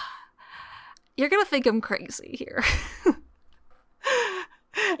know. You're gonna think I'm crazy here.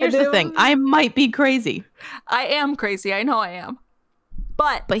 Here's the thing. I might be crazy. I am crazy. I know I am.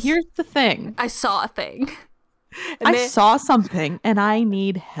 But here's the thing. I saw a thing. I saw something, and I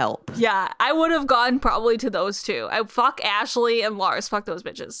need help. Yeah, I would have gone probably to those two. I fuck Ashley and Lars. Fuck those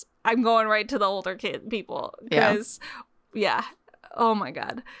bitches. I'm going right to the older people. Because, yeah. Oh my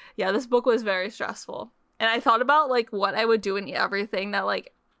God. Yeah, this book was very stressful. And I thought about, like, what I would do in everything that,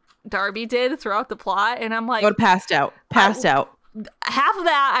 like, Darby did throughout the plot. And I'm like... I would have passed out. Half of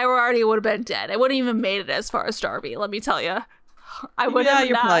that, I already would have been dead. I wouldn't even made it as far as Darby, let me tell you. You're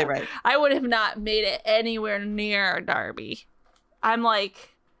probably right. I would have not made it anywhere near Darby. I'm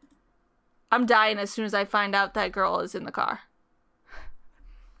dying as soon as I find out that girl is in the car.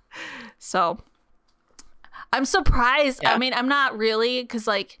 So, I'm surprised. Yeah. I mean, I'm not really, because,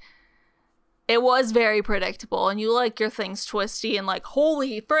 like, it was very predictable, and you like your things twisty and like,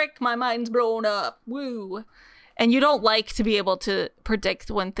 holy frick, my mind's blown up. Woo. And you don't like to be able to predict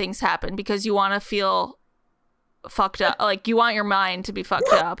when things happen because you want to feel fucked up. Like, you want your mind to be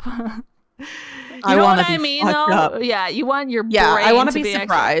fucked up. You know what I mean, though? Up. Yeah, you want your brain I want to be extra.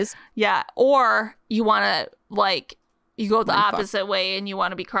 surprised. Yeah, or you want to, like, you go the Mind opposite way and you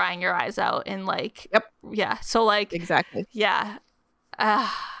want to be crying your eyes out and, like, Yep. Yeah, so, like, Exactly. Yeah.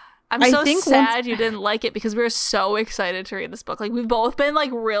 I'm I so think sad you didn't like it because we were so excited to read this book. Like, we've both been,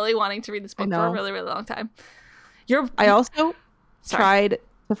 like, really wanting to read this book for a really, really long time. I also tried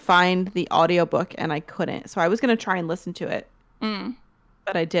to find the audiobook and I couldn't. So I was going to try and listen to it,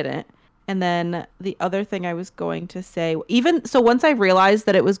 but I didn't. And then the other thing I was going to say, once I realized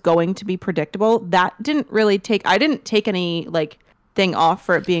that it was going to be predictable, that didn't really I didn't take any, like, thing off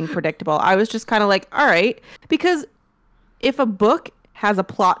for it being predictable. I was just kind of like, all right, because if a book has a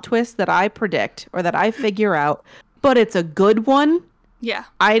plot twist that I predict or that I figure out, but it's a good one, yeah,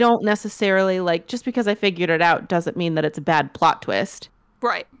 I don't necessarily, like, just because I figured it out doesn't mean that it's a bad plot twist.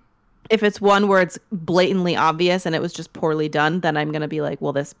 Right. If it's one where it's blatantly obvious and it was just poorly done, then I'm going to be like,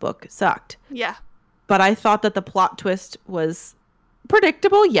 well, this book sucked. Yeah. But I thought that the plot twist was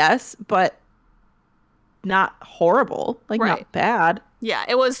predictable, yes, but not horrible. Like, not bad. Yeah,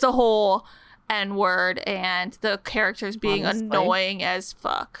 it was the whole N-word and the characters being annoying as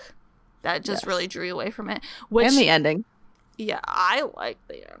fuck. That just really drew you away from it. And the ending. Yeah, I like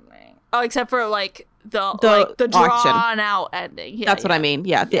the ending. Oh, except for, like, the drawn out ending. Yeah, that's what I mean.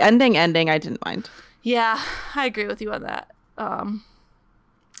 Yeah, the ending I didn't mind. Yeah, I agree with you on that.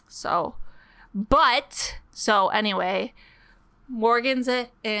 So anyway, Morgan's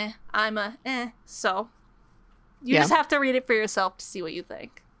I'm so you just have to read it for yourself to see what you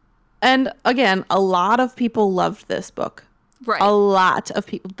think. And again, a lot of people loved this book. Right. A lot of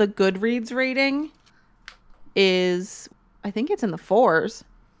people. The Goodreads rating is, I think it's in the 4s.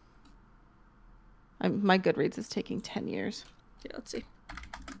 My Goodreads is taking 10 years. Yeah, let's see.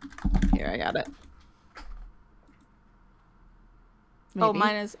 Here, I got it. Maybe. Oh,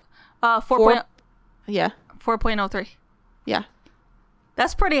 mine is 4. Yeah. 4.03. Yeah.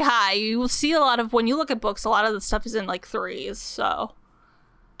 That's pretty high. You will see a lot of, when you look at books, a lot of the stuff is in, like, 3s, so.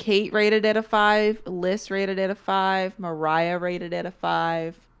 Kate rated it a 5. Liz rated it a 5. Mariah rated it a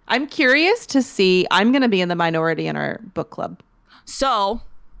 5. I'm curious to see. I'm going to be in the minority in our book club. So,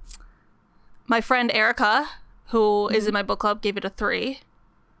 my friend Erica, who is in my book club, gave it a 3.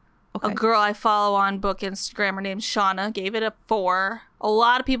 Okay. A girl I follow on book Instagram, her name's Shauna, gave it a 4. A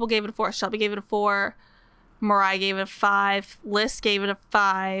lot of people gave it a 4. Shelby gave it a 4. Mariah gave it a 5. Liz gave it a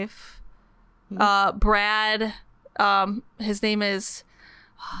 5. Brad, his name is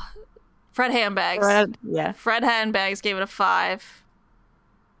Fred Handbags. Fred Handbags gave it a 5.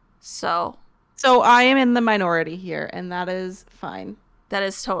 So I am in the minority here, and that is fine. That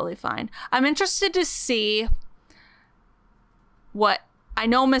is totally fine. I'm interested to see what, I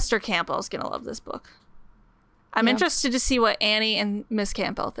know Mr. Campbell is going to love this book. I'm interested to see what Annie and Miss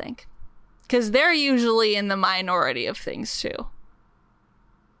Campbell think. Because they're usually in the minority of things, too.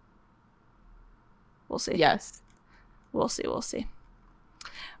 We'll see. Yes. We'll see.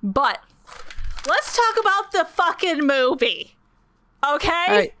 But let's talk about the fucking movie. Okay?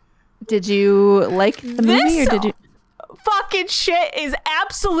 All right. Did you like the movie, or did you? Fucking shit is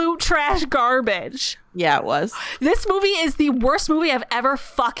absolute trash garbage. Yeah, it was. This movie is the worst movie I've ever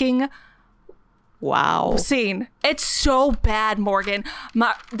fucking seen. It's so bad, Morgan.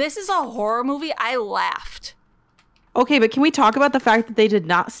 This is a horror movie. I laughed. Okay, but can we talk about the fact that they did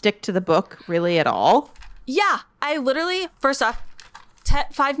not stick to the book really at all? Yeah, I literally, first off,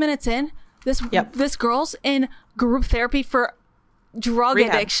 5 minutes in, Yep. this girl's in group therapy for drug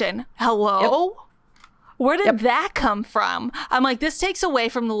Rehab. addiction. Hello? Yep. Where did that come from? I'm like, this takes away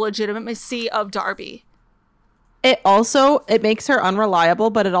from the legitimacy of Darby. It makes her unreliable,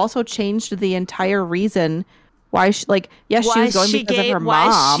 but it also changed the entire reason why she, like, yes, she was going because of her why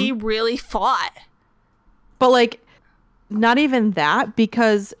mom. she really fought. But like, not even that,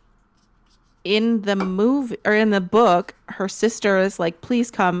 because in the movie or in the book, her sister is like,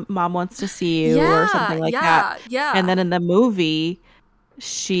 please come, mom wants to see you, or something like that. Yeah. And then in the movie,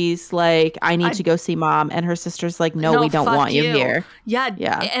 she's like, I need to go see mom, and her sister's like, no, we don't fuck want you here. Yeah.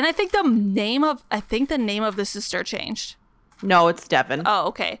 Yeah. And I think the name of the sister changed. No, it's Devin. Oh,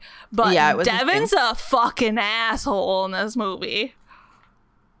 okay. But Yeah, it was his Devin's a fucking asshole in this movie.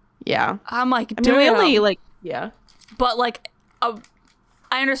 Yeah. I'm like, I mean, we damn. only like, yeah. But like,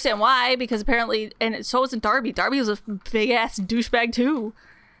 I understand why, because apparently, and so wasn't Darby. Darby was a big ass douchebag too.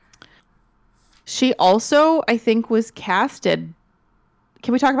 She also, I think, was casted.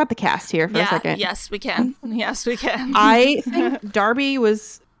 Can we talk about the cast here for a second? Yes, we can. Yes, we can. I think Darby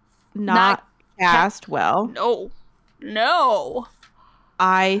was not cast well. No.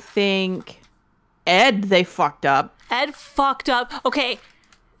 I think Ed, they fucked up. Ed fucked up. Okay.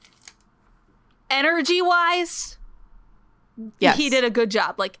 Energy wise, Yes. he did a good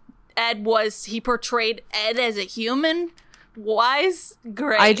job. Like, he portrayed Ed as a human wise.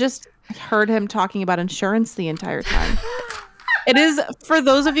 Great. I just heard him talking about insurance the entire time. It is, for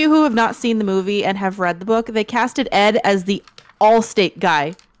those of you who have not seen the movie and have read the book, they casted Ed as the Allstate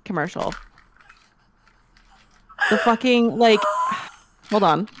guy commercial. The fucking, like, hold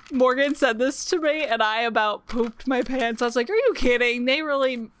on. Morgan said this to me, and I about pooped my pants. I was like, are you kidding? They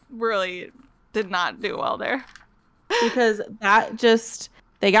really, really did not do well there. Because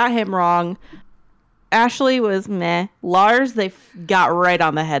they got him wrong. Ashley was meh. Lars, they got right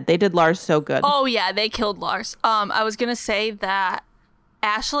on the head. They did Lars so good. Oh, yeah, they killed Lars. I was going to say that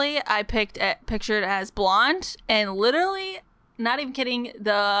Ashley, I pictured as blonde, and literally, not even kidding,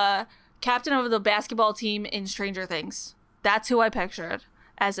 the captain of the basketball team in Stranger Things. That's who I pictured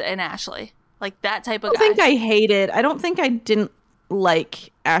as an Ashley. Like, that type of guy. I don't think I didn't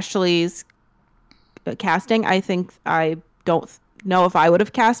like Ashley's casting. I think I don't know if I would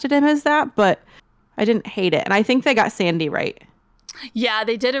have casted him as that, but I didn't hate it. And I think they got Sandy right. Yeah,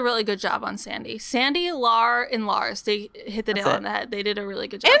 they did a really good job on Sandy. Sandy, Lars, they hit the nail on the head. They did a really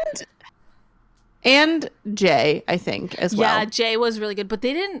good job. And Jay, I think, as well. Yeah, Jay was really good, but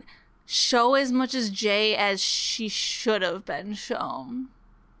they didn't show as much as Jay as she should have been shown.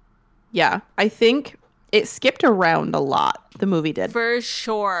 Yeah, I think it skipped around a lot. The movie did. For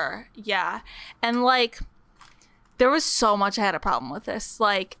sure. Yeah. And like, there was so much I had a problem with this.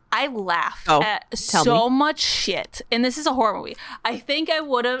 Like, I laughed at so much shit. And this is a horror movie. I think I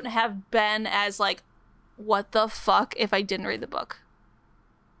wouldn't have been as like, what the fuck if I didn't read the book.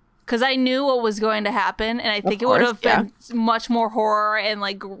 Because I knew what was going to happen. And I think it would have been much more horror and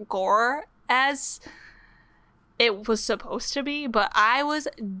like gore as it was supposed to be. But I was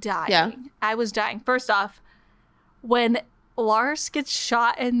dying. Yeah. I was dying. First off, when Lars gets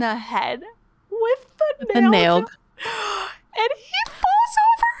shot in the head with the nail. And he falls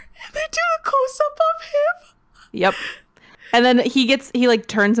over and they do a close-up of him. Yep. And then he like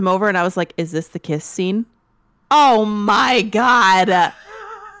turns him over and I was like, is this the kiss scene? Oh my God.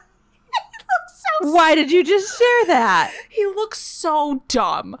 Why did you just share that? He looks so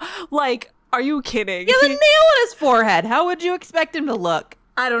dumb. Like, are you kidding? He has a nail on his forehead. How would you expect him to look?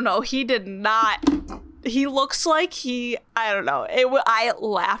 I don't know. He did not. He looks like I don't know. I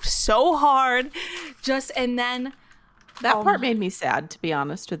laughed so hard. And then that part made me sad, to be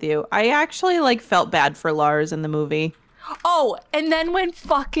honest with you. I actually like felt bad for Lars in the movie. Oh, and then when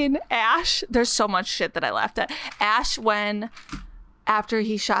fucking Ash, there's so much shit that I laughed at. Ash, after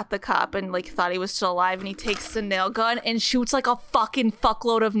he shot the cop and like thought he was still alive, and he takes the nail gun and shoots like a fucking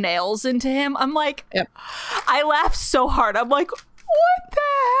fuckload of nails into him. I'm like, yep. I laughed so hard. I'm like, what the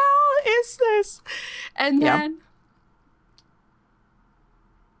hell is this? And then,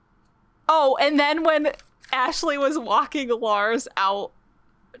 and then when Ashley was walking Lars out,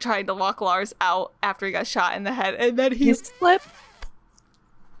 trying to walk Lars out after he got shot in the head, and then he slipped.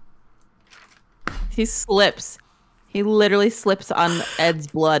 He slips. He literally slips on Ed's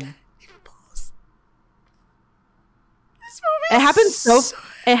blood. He falls. This movie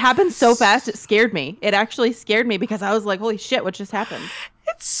It happened so fast it scared me. It actually scared me because I was like, holy shit, what just happened?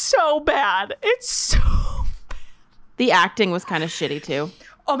 It's so bad. It's so bad. The acting was kind of shitty too.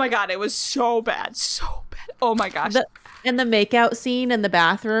 Oh my God, it was so bad. So bad. Oh my gosh. And the makeout scene in the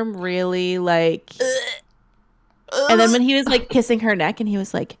bathroom really like And then when he was like kissing her neck and he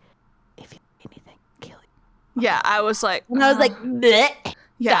was like, if you do anything, kill you. Yeah, I was like, And I was like, bleh.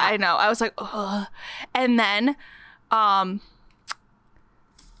 yeah, I know. I was like, ugh. And then, I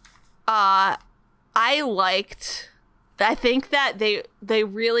think that they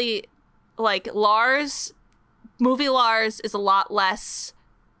really, like, movie Lars is a lot less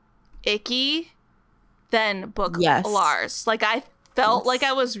icky than book Yes. Lars. Like, I felt like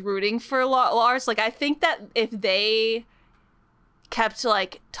I was rooting for Lars. Like, I think that if they kept,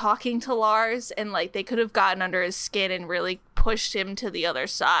 like, talking to Lars and, like, they could have gotten under his skin and really pushed him to the other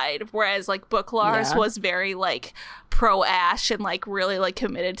side. Whereas, like, book Lars was very, like, pro Ash and, like, really, like,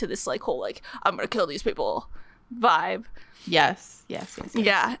 committed to this, like, whole, like, I'm gonna kill these people vibe. Yes.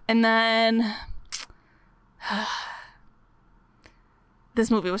 Yeah. And then this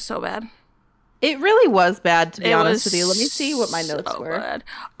movie was so bad. It really was bad, to be It honest was with you. Let me see what my notes so were.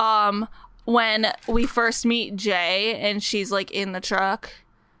 bad. When we first meet Jay and she's like in the truck,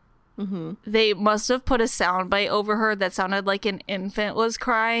 they must have put a soundbite over her that sounded like an infant was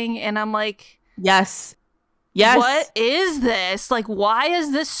crying, and I'm like, Yes. what is this? Like, why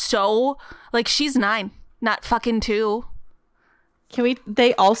is this so, like, she's 9, not fucking 2.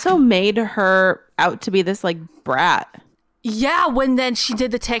 They also made her out to be this like brat. Yeah, when then she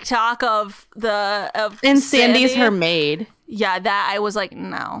did the TikTok of And Sandy's her maid. Yeah, that I was like,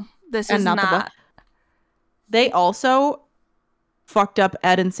 no, this And is not the book. not. They also fucked up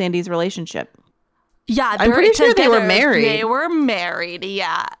Ed and Sandy's relationship. Yeah, I'm pretty sure they were together. married. They were married,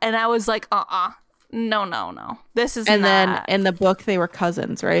 yeah. And I was like, no. This is And not. then in the book, they were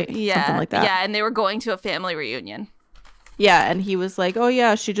cousins, right? Yeah, Something like that. Yeah, and they were going to a family reunion. Yeah, and he was like, oh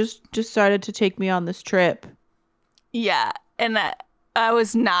yeah, she just decided to take me on this trip. Yeah, and I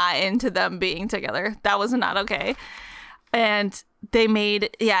was not into them being together. That was not okay. And they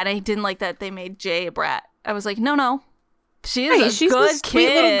made, and I didn't like that they made Jay a brat. I was like, no. She's she's good this sweet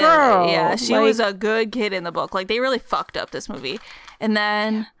kid. little girl. Yeah, she Like- was a good kid in the book. Like, they really fucked up this movie. And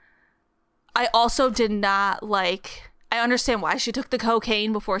then I also did not like, I understand why she took the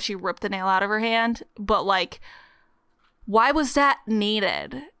cocaine before she ripped the nail out of her hand, but like, why was that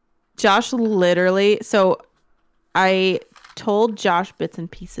needed? Josh literally, so I told Josh bits and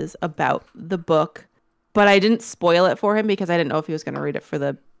pieces about the book, but I didn't spoil it for him because I didn't know if he was going to read it for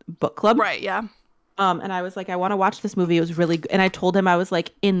the book club. Right, yeah. And I was like, I want to watch this movie. It was really good. And I told him, I was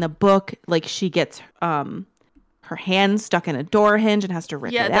like, in the book, like she gets her hand stuck in a door hinge and has to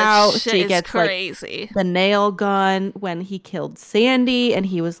rip it that out. shit She is gets crazy. like the nail gun when he killed Sandy, and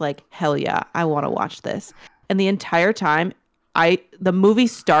he was like, hell yeah, I want to watch this. And the entire time the movie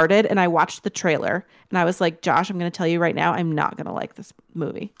started and I watched the trailer and I was like, Josh, I'm going to tell you right now, I'm not going to like this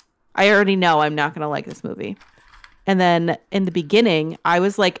movie. I already know I'm not going to like this movie. And then in the beginning, I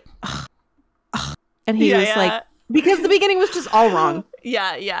was like, ugh. And he was like, because the beginning was just all wrong.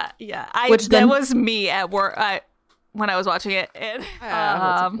 Yeah. That was me at work when I was watching it. And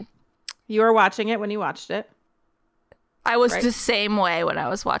You were watching it when you watched it. I was right? the same way when I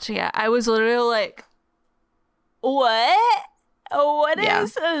was watching it. I was literally like, what? What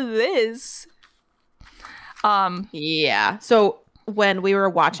is this? Yeah. So when we were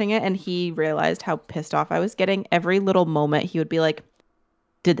watching it and he realized how pissed off I was getting, every little moment he would be like,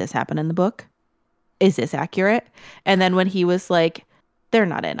 did this happen in the book? Is this accurate? And then when he was like, they're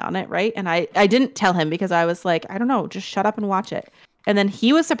not in on it, right? And I didn't tell him because I was like, I don't know, just shut up and watch it. And then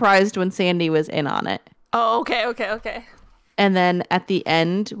he was surprised when Sandy was in on it. Oh, okay. And then at the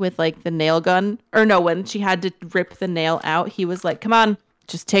end with like the nail gun, or no, when she had to rip the nail out, he was like, come on,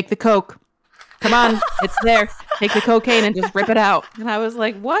 just take the coke. Come on, it's there. Take the cocaine and just rip it out. And I was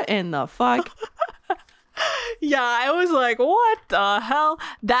like, what in the fuck? Yeah, I was like, what the hell?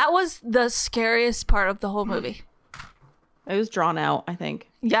 That was the scariest part of the whole movie. It was drawn out, I think.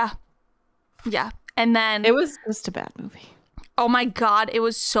 Yeah. And then It was just a bad movie. oh my God, it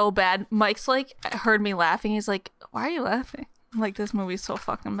was so bad. Mike's like, heard me laughing. He's like, why are you laughing? I'm like, this movie's so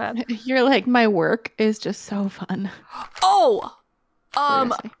fucking bad. You're like, my work is just so fun. Oh, What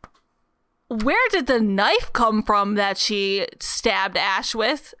did I say? where did the knife come from that she stabbed Ash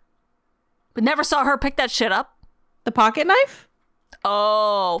with? But never saw her pick that shit up. The pocket knife?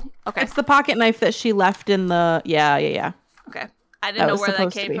 Oh, okay. It's the pocket knife that she left in the... Yeah. Okay. I didn't That know was where that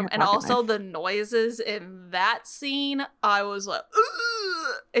supposed to came be from. her And pocket also knife. the noises in that scene, I was like,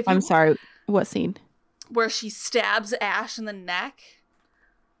 ugh. If I'm you, sorry. What scene? where she stabs Ash in the neck,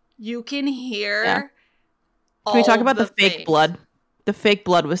 you can hear Yeah. Can we talk all about the fake things. blood? The fake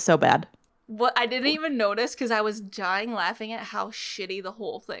blood was so bad. What I didn't even notice because I was dying laughing at how shitty the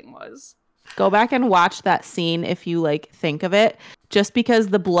whole thing was. Go back and watch that scene if you like think of it. Just because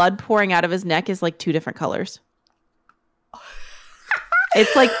the blood pouring out of his neck is like 2 different colors.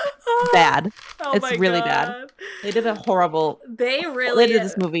 It's like bad. Oh It's my really bad. God. They did a horrible. They They really did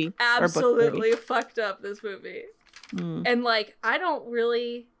this movie or book movie. absolutely fucked up this movie. Mm. And like, I don't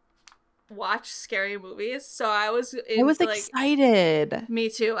really watch scary movies, so I was excited. Me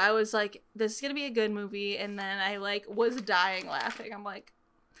too. I was like, this is gonna be a good movie, and then I like was dying laughing. I'm like,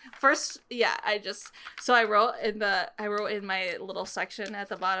 first, yeah, I wrote in my little section at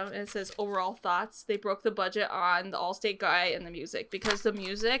the bottom, and it says overall thoughts. They broke the budget on the Allstate guy and the music, because the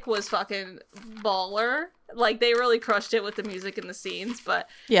music was fucking baller. Like, they really crushed it with the music and the scenes, but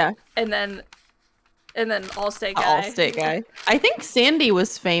Yeah. and then Allstate guy. Allstate guy. I think Sandy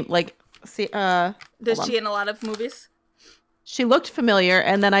was Does Does she in a lot of movies? She looked familiar,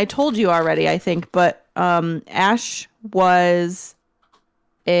 and then I told you already, I think, but Ash was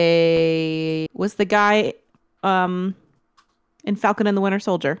the guy in Falcon and the Winter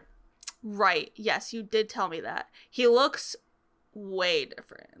Soldier. Right. Yes, you did tell me that. He looks way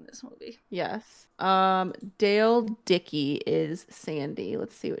different in this movie. Yes. Dale Dickey is Sandy.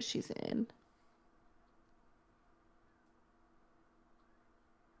 Let's see what she's in.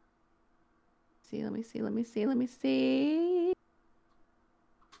 Let me see.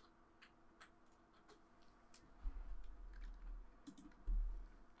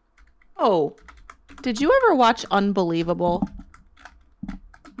 Oh, did you ever watch Unbelievable?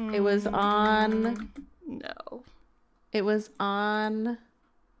 It was on No. It was on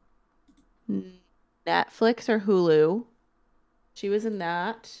Netflix or Hulu. She was in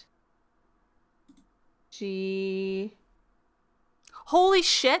that. Holy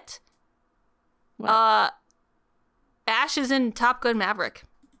shit. What? Ash is in Top Gun Maverick.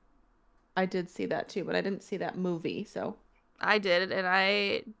 I did see that too, but I didn't see that movie, so. I did, and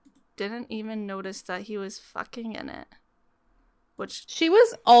I didn't even notice that he was fucking in it. Which She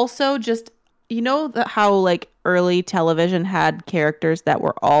was also just, how like early television had characters that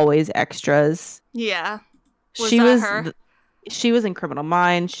were always extras. yeah. She that was her? She was in Criminal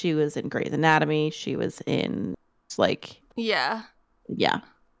Minds. She was in Grey's Anatomy. She was in Yeah. yeah.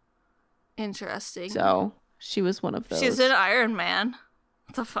 Interesting. So she was one of those. She's in Iron Man.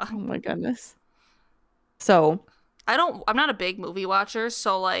 What the fuck? Oh my goodness. So I'm not a big movie watcher,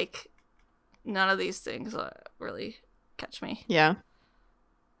 so like none of these things really catch me. yeah.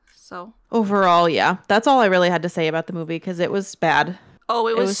 So Overall, yeah. That's all I really had to say about the movie because it was bad. oh,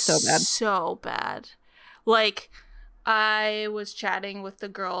 it was so bad. So bad. Like, I was chatting with the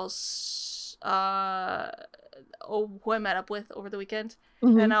girls who I met up with over the weekend,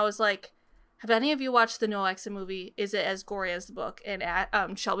 and I was like, have any of you watched the Noah Exon movie? Is it as gory as the book?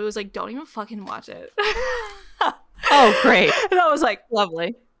 And Shelby was like, don't even fucking watch it. Oh, great. And I was like,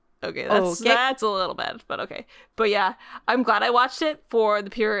 Lovely. okay, Okay. that's a little bad, but okay. But yeah, I'm glad I watched it for the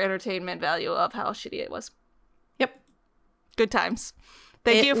pure entertainment value of how shitty it was. Yep. Good times.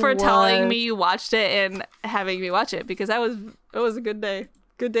 Thank It you for telling was- me you watched it and having me watch it, because it was a good day.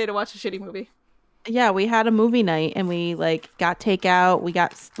 Good day to watch a shitty movie. Yeah, we had a movie night and we got takeout.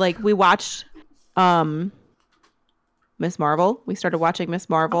 We watched Miss Marvel. We started watching Miss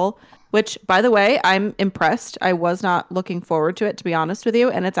Marvel, which, by the way, I'm impressed. I was not looking forward to it, to be honest with you,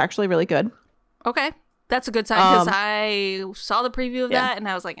 and it's actually really good. Okay, that's a good sign, because I saw the preview of that and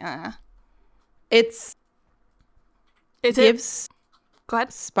I was like, It's Is it? gives Go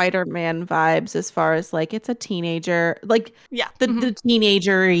ahead. Spider-Man vibes as far as it's a teenager, Yeah. the Mhm. the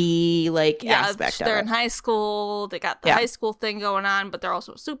teenagery Yeah, aspect of they're it. in high school. They got the Yeah. high school thing going on, but they're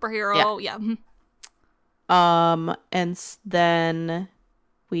also a superhero. Yeah. Mhm. Then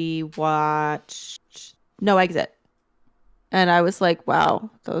we watched No Exit. And I was like, wow,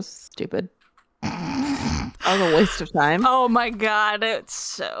 that was stupid. That was a waste of time. Oh my god, it's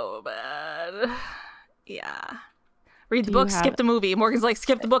so bad. Yeah. Read the Do you book, have skip it? the movie. Morgan's like,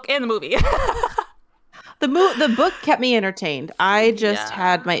 skip the book and the movie. The book kept me entertained. I just Yeah.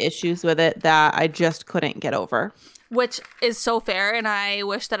 had my issues with it that I just couldn't get over. Which is so fair, and I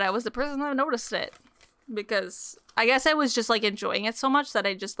wish that I was the person that noticed it. Because I guess I was just enjoying it so much that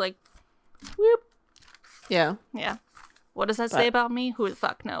I just whoop. Yeah. Yeah. What does that say But- about me? Who the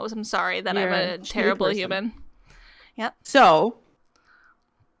fuck knows? I'm sorry that You're I'm a a shitty terrible person. human. So,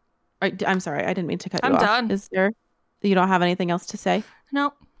 I'm sorry. I didn't mean to cut you I'm off. done. You don't have anything else to say?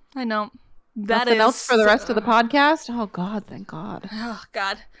 Nope, I don't. That Nothing is else for the rest of the podcast? Oh, God. Thank God. Oh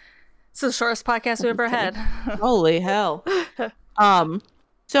God, it's the shortest podcast we've ever had. Holy hell.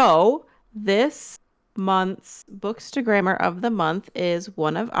 So this month's Bookstagrammer of the month is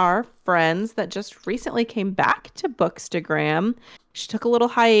one of our friends that just recently came back to Bookstagram. She took a little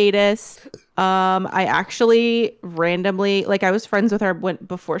hiatus. I actually randomly, I was friends with her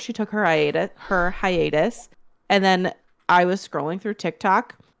before she took her hiatus. And then I was scrolling through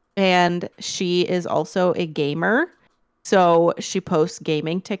TikTok, and she is also a gamer. So she posts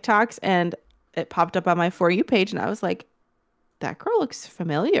gaming TikToks, and it popped up on my For You page, and I was like, that girl looks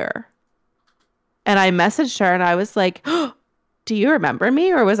familiar. And I messaged her, and I was like, oh, do you remember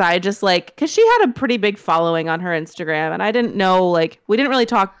me? Or was I just like, because she had a pretty big following on her Instagram, and I didn't know, like, we didn't really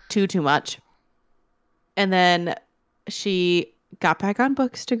talk too much. And then she got back on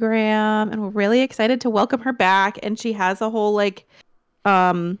Bookstagram, and we're really excited to welcome her back. And she has a whole, like,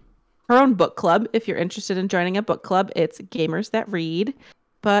 her own book club. If you're interested in joining a book club, it's Gamers That Read.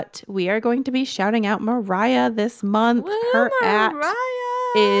 But we are going to be shouting out Mariah this month. Woo, her Mariah!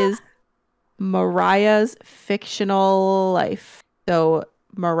 is Mariah's Fictional Life. So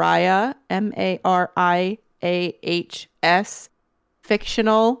Mariah, MARIAHS,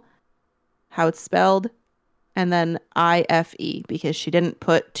 fictional, how it's spelled, and then IFE, because she didn't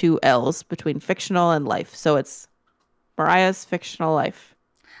put 2 L's between fictional and life. So it's Mariah's Fictional Life.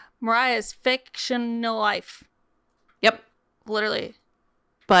 Mariah's Fictional Life. Yep. Literally.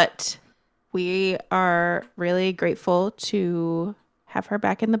 But we are really grateful to have her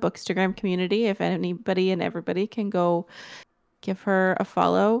back in the Bookstagram community. If anybody and everybody can go give her a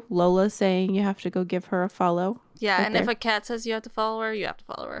follow. Lola's saying you have to go give her a follow. Yeah, right and there. if a cat says you have to follow her, you have to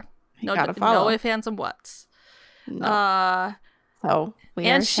follow her. No, gotta follow. no ifs, ands, and buts. No. So we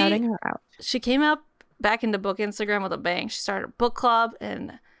and are shouting her out. She came up back into book Instagram with a bang. She started a book club,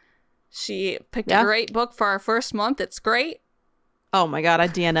 and she picked a great book for our first month. It's great. Oh my god, I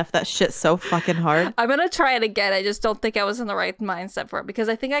DNF that shit so fucking hard. I'm gonna try it again. I just don't think I was in the right mindset for it, because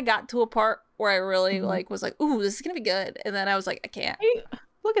I think I got to a part where I really was like, ooh, this is gonna be good. And then I was like, I can't. Hey,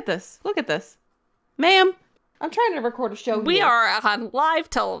 look at this. Look at this. Ma'am, I'm trying to record a show We here. are on live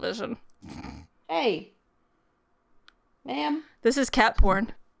television. Hey. Ma'am. This is cat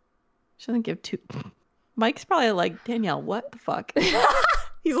porn. She doesn't give 2. Mike's probably like, Danielle, what the fuck?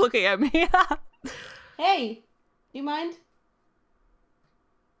 He's looking at me. Hey, you mind?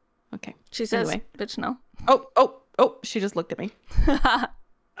 Okay. She says, Anyway. bitch, no. Oh, she just looked at me.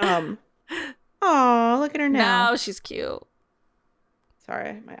 Oh, look at her now. Now she's cute.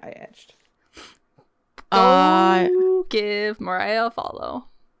 Sorry, my eye itched. Go give Mariah a follow.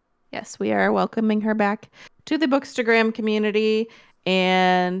 Yes, we are welcoming her back to the Bookstagram community.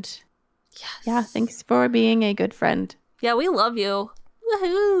 And Yes. yeah, thanks for being a good friend. Yeah, we love you.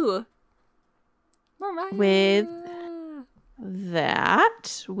 Woohoo. Mariah. With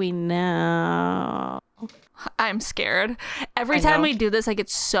that, we now... I'm scared. Every I time know. we do this, I get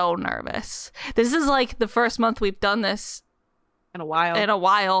so nervous. This is like the first month we've done this In a while. in a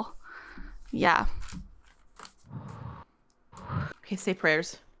while. Yeah. Okay, say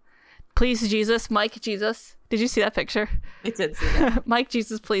prayers. Please, Jesus, Mike, Jesus. Did you see that picture? I did see that. Mike,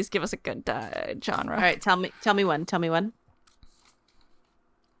 Jesus, please give us a good genre. All right, tell me when. Tell me when.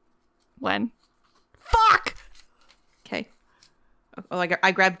 When? Fuck! Okay. Oh,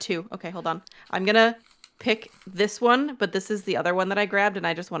 I grabbed 2. Okay, hold on. I'm gonna pick this one, but this is the other one that I grabbed, and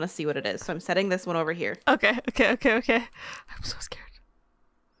I just want to see what it is. So I'm setting this one over here. Okay. I'm so scared.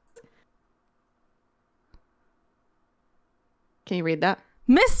 Can you read that?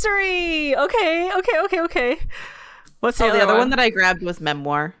 Mystery! Okay. What's the Oh, other the other one? one that I grabbed was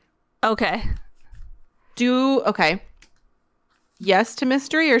memoir. Okay. Okay. Yes to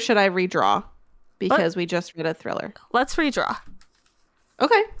mystery, or should I redraw? Because we just read a thriller. Let's redraw.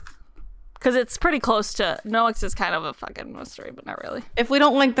 Okay. Because it's pretty close to... Nox is kind of a fucking mystery, but not really. If we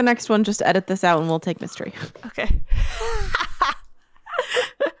don't like the next one, just edit this out and we'll take mystery. Okay.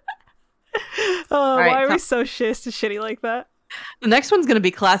 Oh, right, why are we so shitty like that? The next one's going to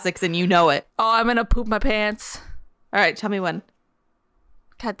be classics and you know it. Oh, I'm gonna poop my pants. All right, tell me when.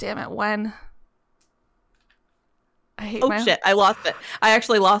 God damn it, when? I hate Oh, shit. I lost it. I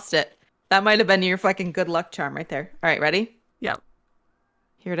actually lost it. That might have been your fucking good luck charm right there. All right, ready? Yep.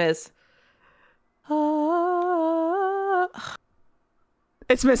 Here it is.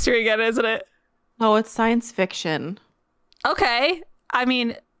 It's mystery again, isn't it? Oh, it's science fiction. Okay. I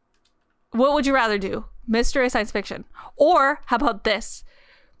mean, what would you rather do? Mystery or science fiction? Or how about this?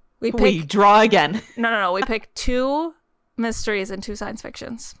 We pick Draw again. No. We pick 2 mysteries and 2 science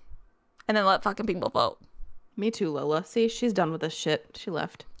fictions. And then let fucking people vote. Me too, Lola. See, she's done with this shit. She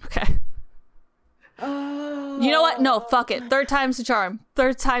left. Okay. Oh. You know what? No, fuck it. Third time's the charm.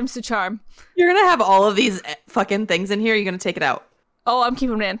 Third time's the charm. You're going to have all of these fucking things in here. You're going to take it out. Oh, I'm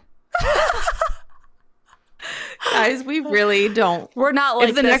keeping them in. Guys, we really don't. We're not like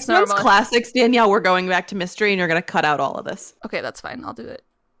If the this next normally. one's classics, Danielle, we're going back to mystery and you're going to cut out all of this. Okay, that's fine. I'll do it.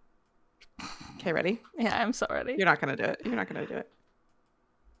 Okay, ready? Yeah, I'm so ready. You're not going to do it. You're not going to do it.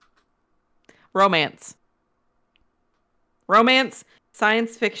 Romance. Romance,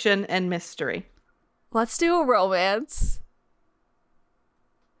 science fiction, and mystery. Let's do a romance.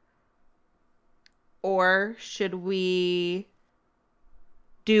 Or should we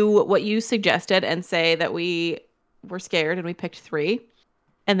do what you suggested and say that we were scared and we picked 3,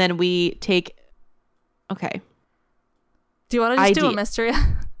 and then we take... Okay. Do you want to just do a Idea. mystery?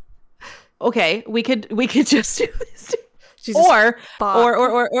 Okay, we could just do this. Jesus Or fuck.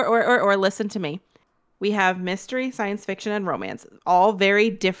 or listen to me. We have mystery, science fiction, and romance. All very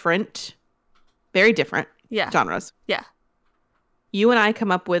different Yeah. genres. Yeah. You and I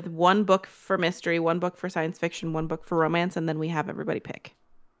come up with 1 book for mystery, 1 book for science fiction, 1 book for romance, and then we have everybody pick.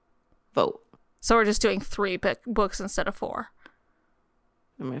 Vote. So we're just doing 3 books instead of 4.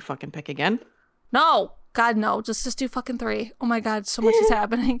 I'm gonna fucking pick again. No. God, no. Just do fucking 3. Oh my God, so much is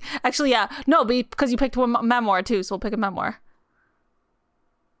happening. Actually, yeah. No, because you picked one memoir too, so we'll pick a memoir.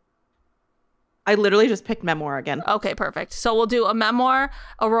 I literally just picked memoir again. Okay, perfect. So we'll do a memoir,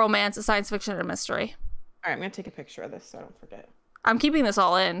 a romance, a science fiction, and a mystery. All right, I'm gonna take a picture of this so I don't forget. I'm keeping this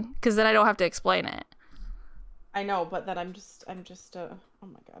all in because then I don't have to explain it. I know, but that I'm just oh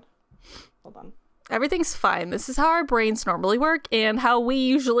my God. Hold on. Everything's fine. This is how our brains normally work and how we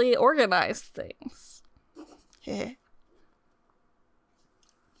usually organize things.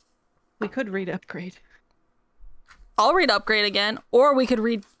 We could read Upgrade. I'll read Upgrade again, or we could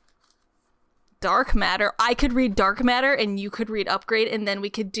read Dark Matter. I could read Dark Matter and you could read Upgrade, and then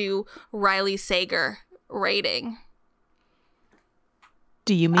we could do Riley Sager rating.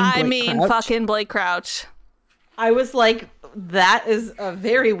 Do you mean Blake Crouch? Fucking Blake Crouch. I was like, that is a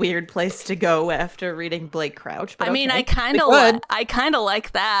very weird place to go after reading Blake Crouch. But I okay. kind of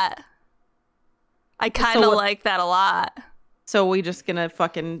like that. I kind of like that a lot. So we just gonna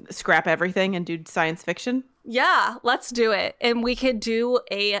fucking scrap everything and do science fiction? Yeah, let's do it. And we could do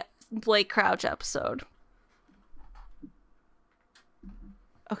a Blake Crouch episode.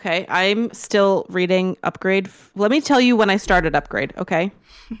 Okay, I'm still reading Upgrade. Let me tell you when I started Upgrade, okay?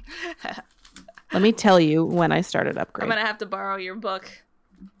 Let me tell you when I started Upgrade. I'm going to have to borrow your book.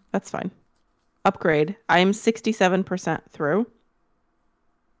 That's fine. Upgrade. I'm 67% through.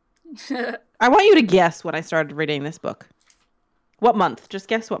 I want you to guess when I started reading this book. What month? Just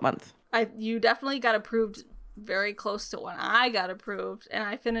guess what month. You definitely got approved very close to when I got approved, and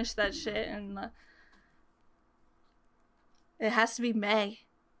I finished that shit, and it has to be May.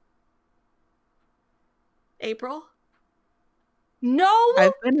 April? No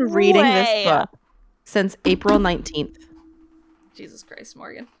I've been reading way. this book since April 19th. Jesus Christ,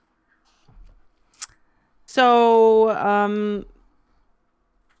 Morgan. So,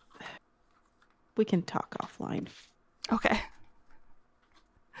 we can talk offline. Okay.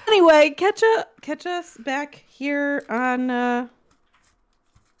 Anyway, catch us back here on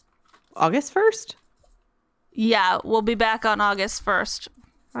August 1st? Yeah, we'll be back on August 1st.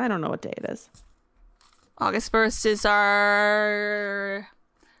 I don't know what day it is. August 1st is our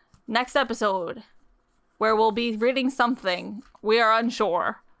next episode, where we'll be reading something. We are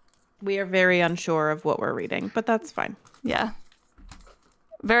unsure. We are very unsure of what we're reading, but that's fine. Yeah.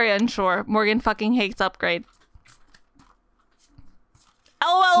 Very unsure. Morgan fucking hates Upgrade.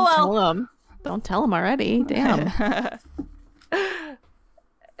 LOL. Don't tell him already. Damn. Anyway. Do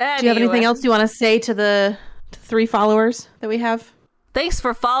you have anything else you want to say to the 3 followers that we have? Thanks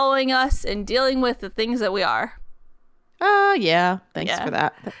for following us and dealing with the things that we are. Yeah. Thanks Yeah. for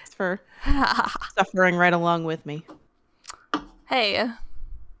that. Thanks for suffering right along with me. Hey.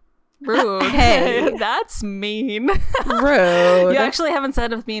 Rude. Hey. That's mean. Rude. You actually haven't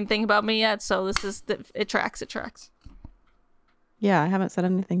said a mean thing about me yet, so it tracks. Yeah, I haven't said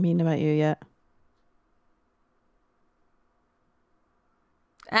anything mean about you yet.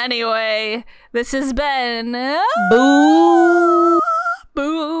 Anyway, this has been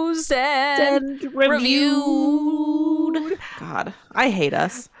Boozed and Reviewed. God, I hate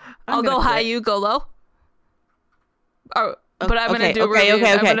us. I'll go high, you go low. Oh, but I'm gonna do reviewed.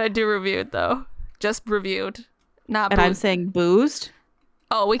 Okay. I'm gonna do reviewed though. Just reviewed, not. And boozed. I'm saying boozed.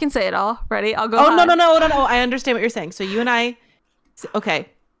 Oh, we can say it all. Ready? I'll go. Oh high. no! I understand what you're saying. So you and I. Okay.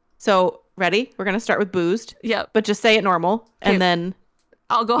 So ready? We're gonna start with boozed. Yep. But just say it normal, Okay. and then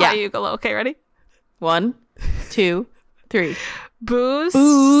I'll go high, you go low. Okay, ready? 1, 2, 3.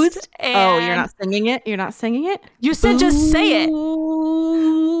 Boozed. And Oh, you're not singing it. You're not singing it. You said just say it.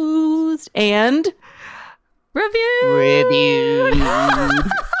 Boozed and Reviewed.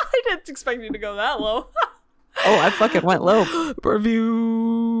 I didn't expect you to go that low. Oh, I fucking went low.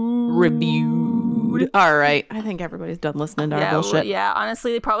 Reviewed. All right. I think everybody's done listening to our bullshit. Yeah,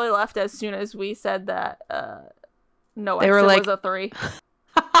 honestly, they probably left as soon as we said that no They were exit like- was a 3.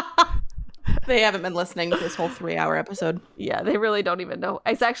 They haven't been listening to this whole 3-hour episode. Yeah, they really don't even know.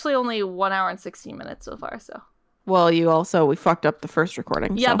 It's actually only 1 hour and 16 minutes so far, so. Well, we fucked up the first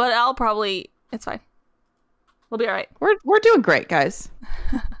recording. Yeah, so. but it's fine. We'll be all right. We're doing great, guys.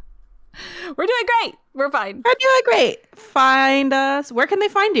 We're doing great. We're fine. We're doing great. Find us. Where can they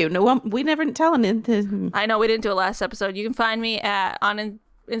find you? No, we never tell them. I know we didn't do it last episode. You can find me on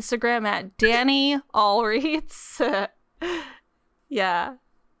Instagram at Danny Allreitz. Yeah,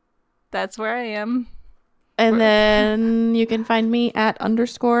 that's where I am. And then you can find me at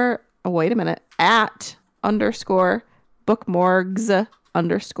 _. Oh, wait a minute. At _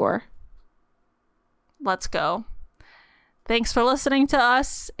 bookmorgs_. Let's go. Thanks for listening to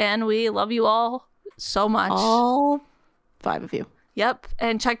us, and we love you all so much. All 5 of you. Yep,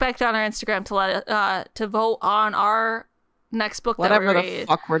 and check back on our Instagram to vote on our next book. Whatever that we the read.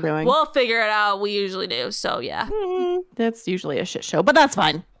 fuck we're doing. We'll figure it out. We usually do. So yeah, that's usually a shit show, but that's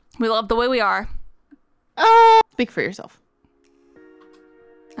fine. We love the way we are. Speak for yourself.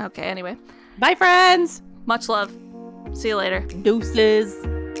 Okay. Anyway, bye, friends. Much love. See you later. Deuces.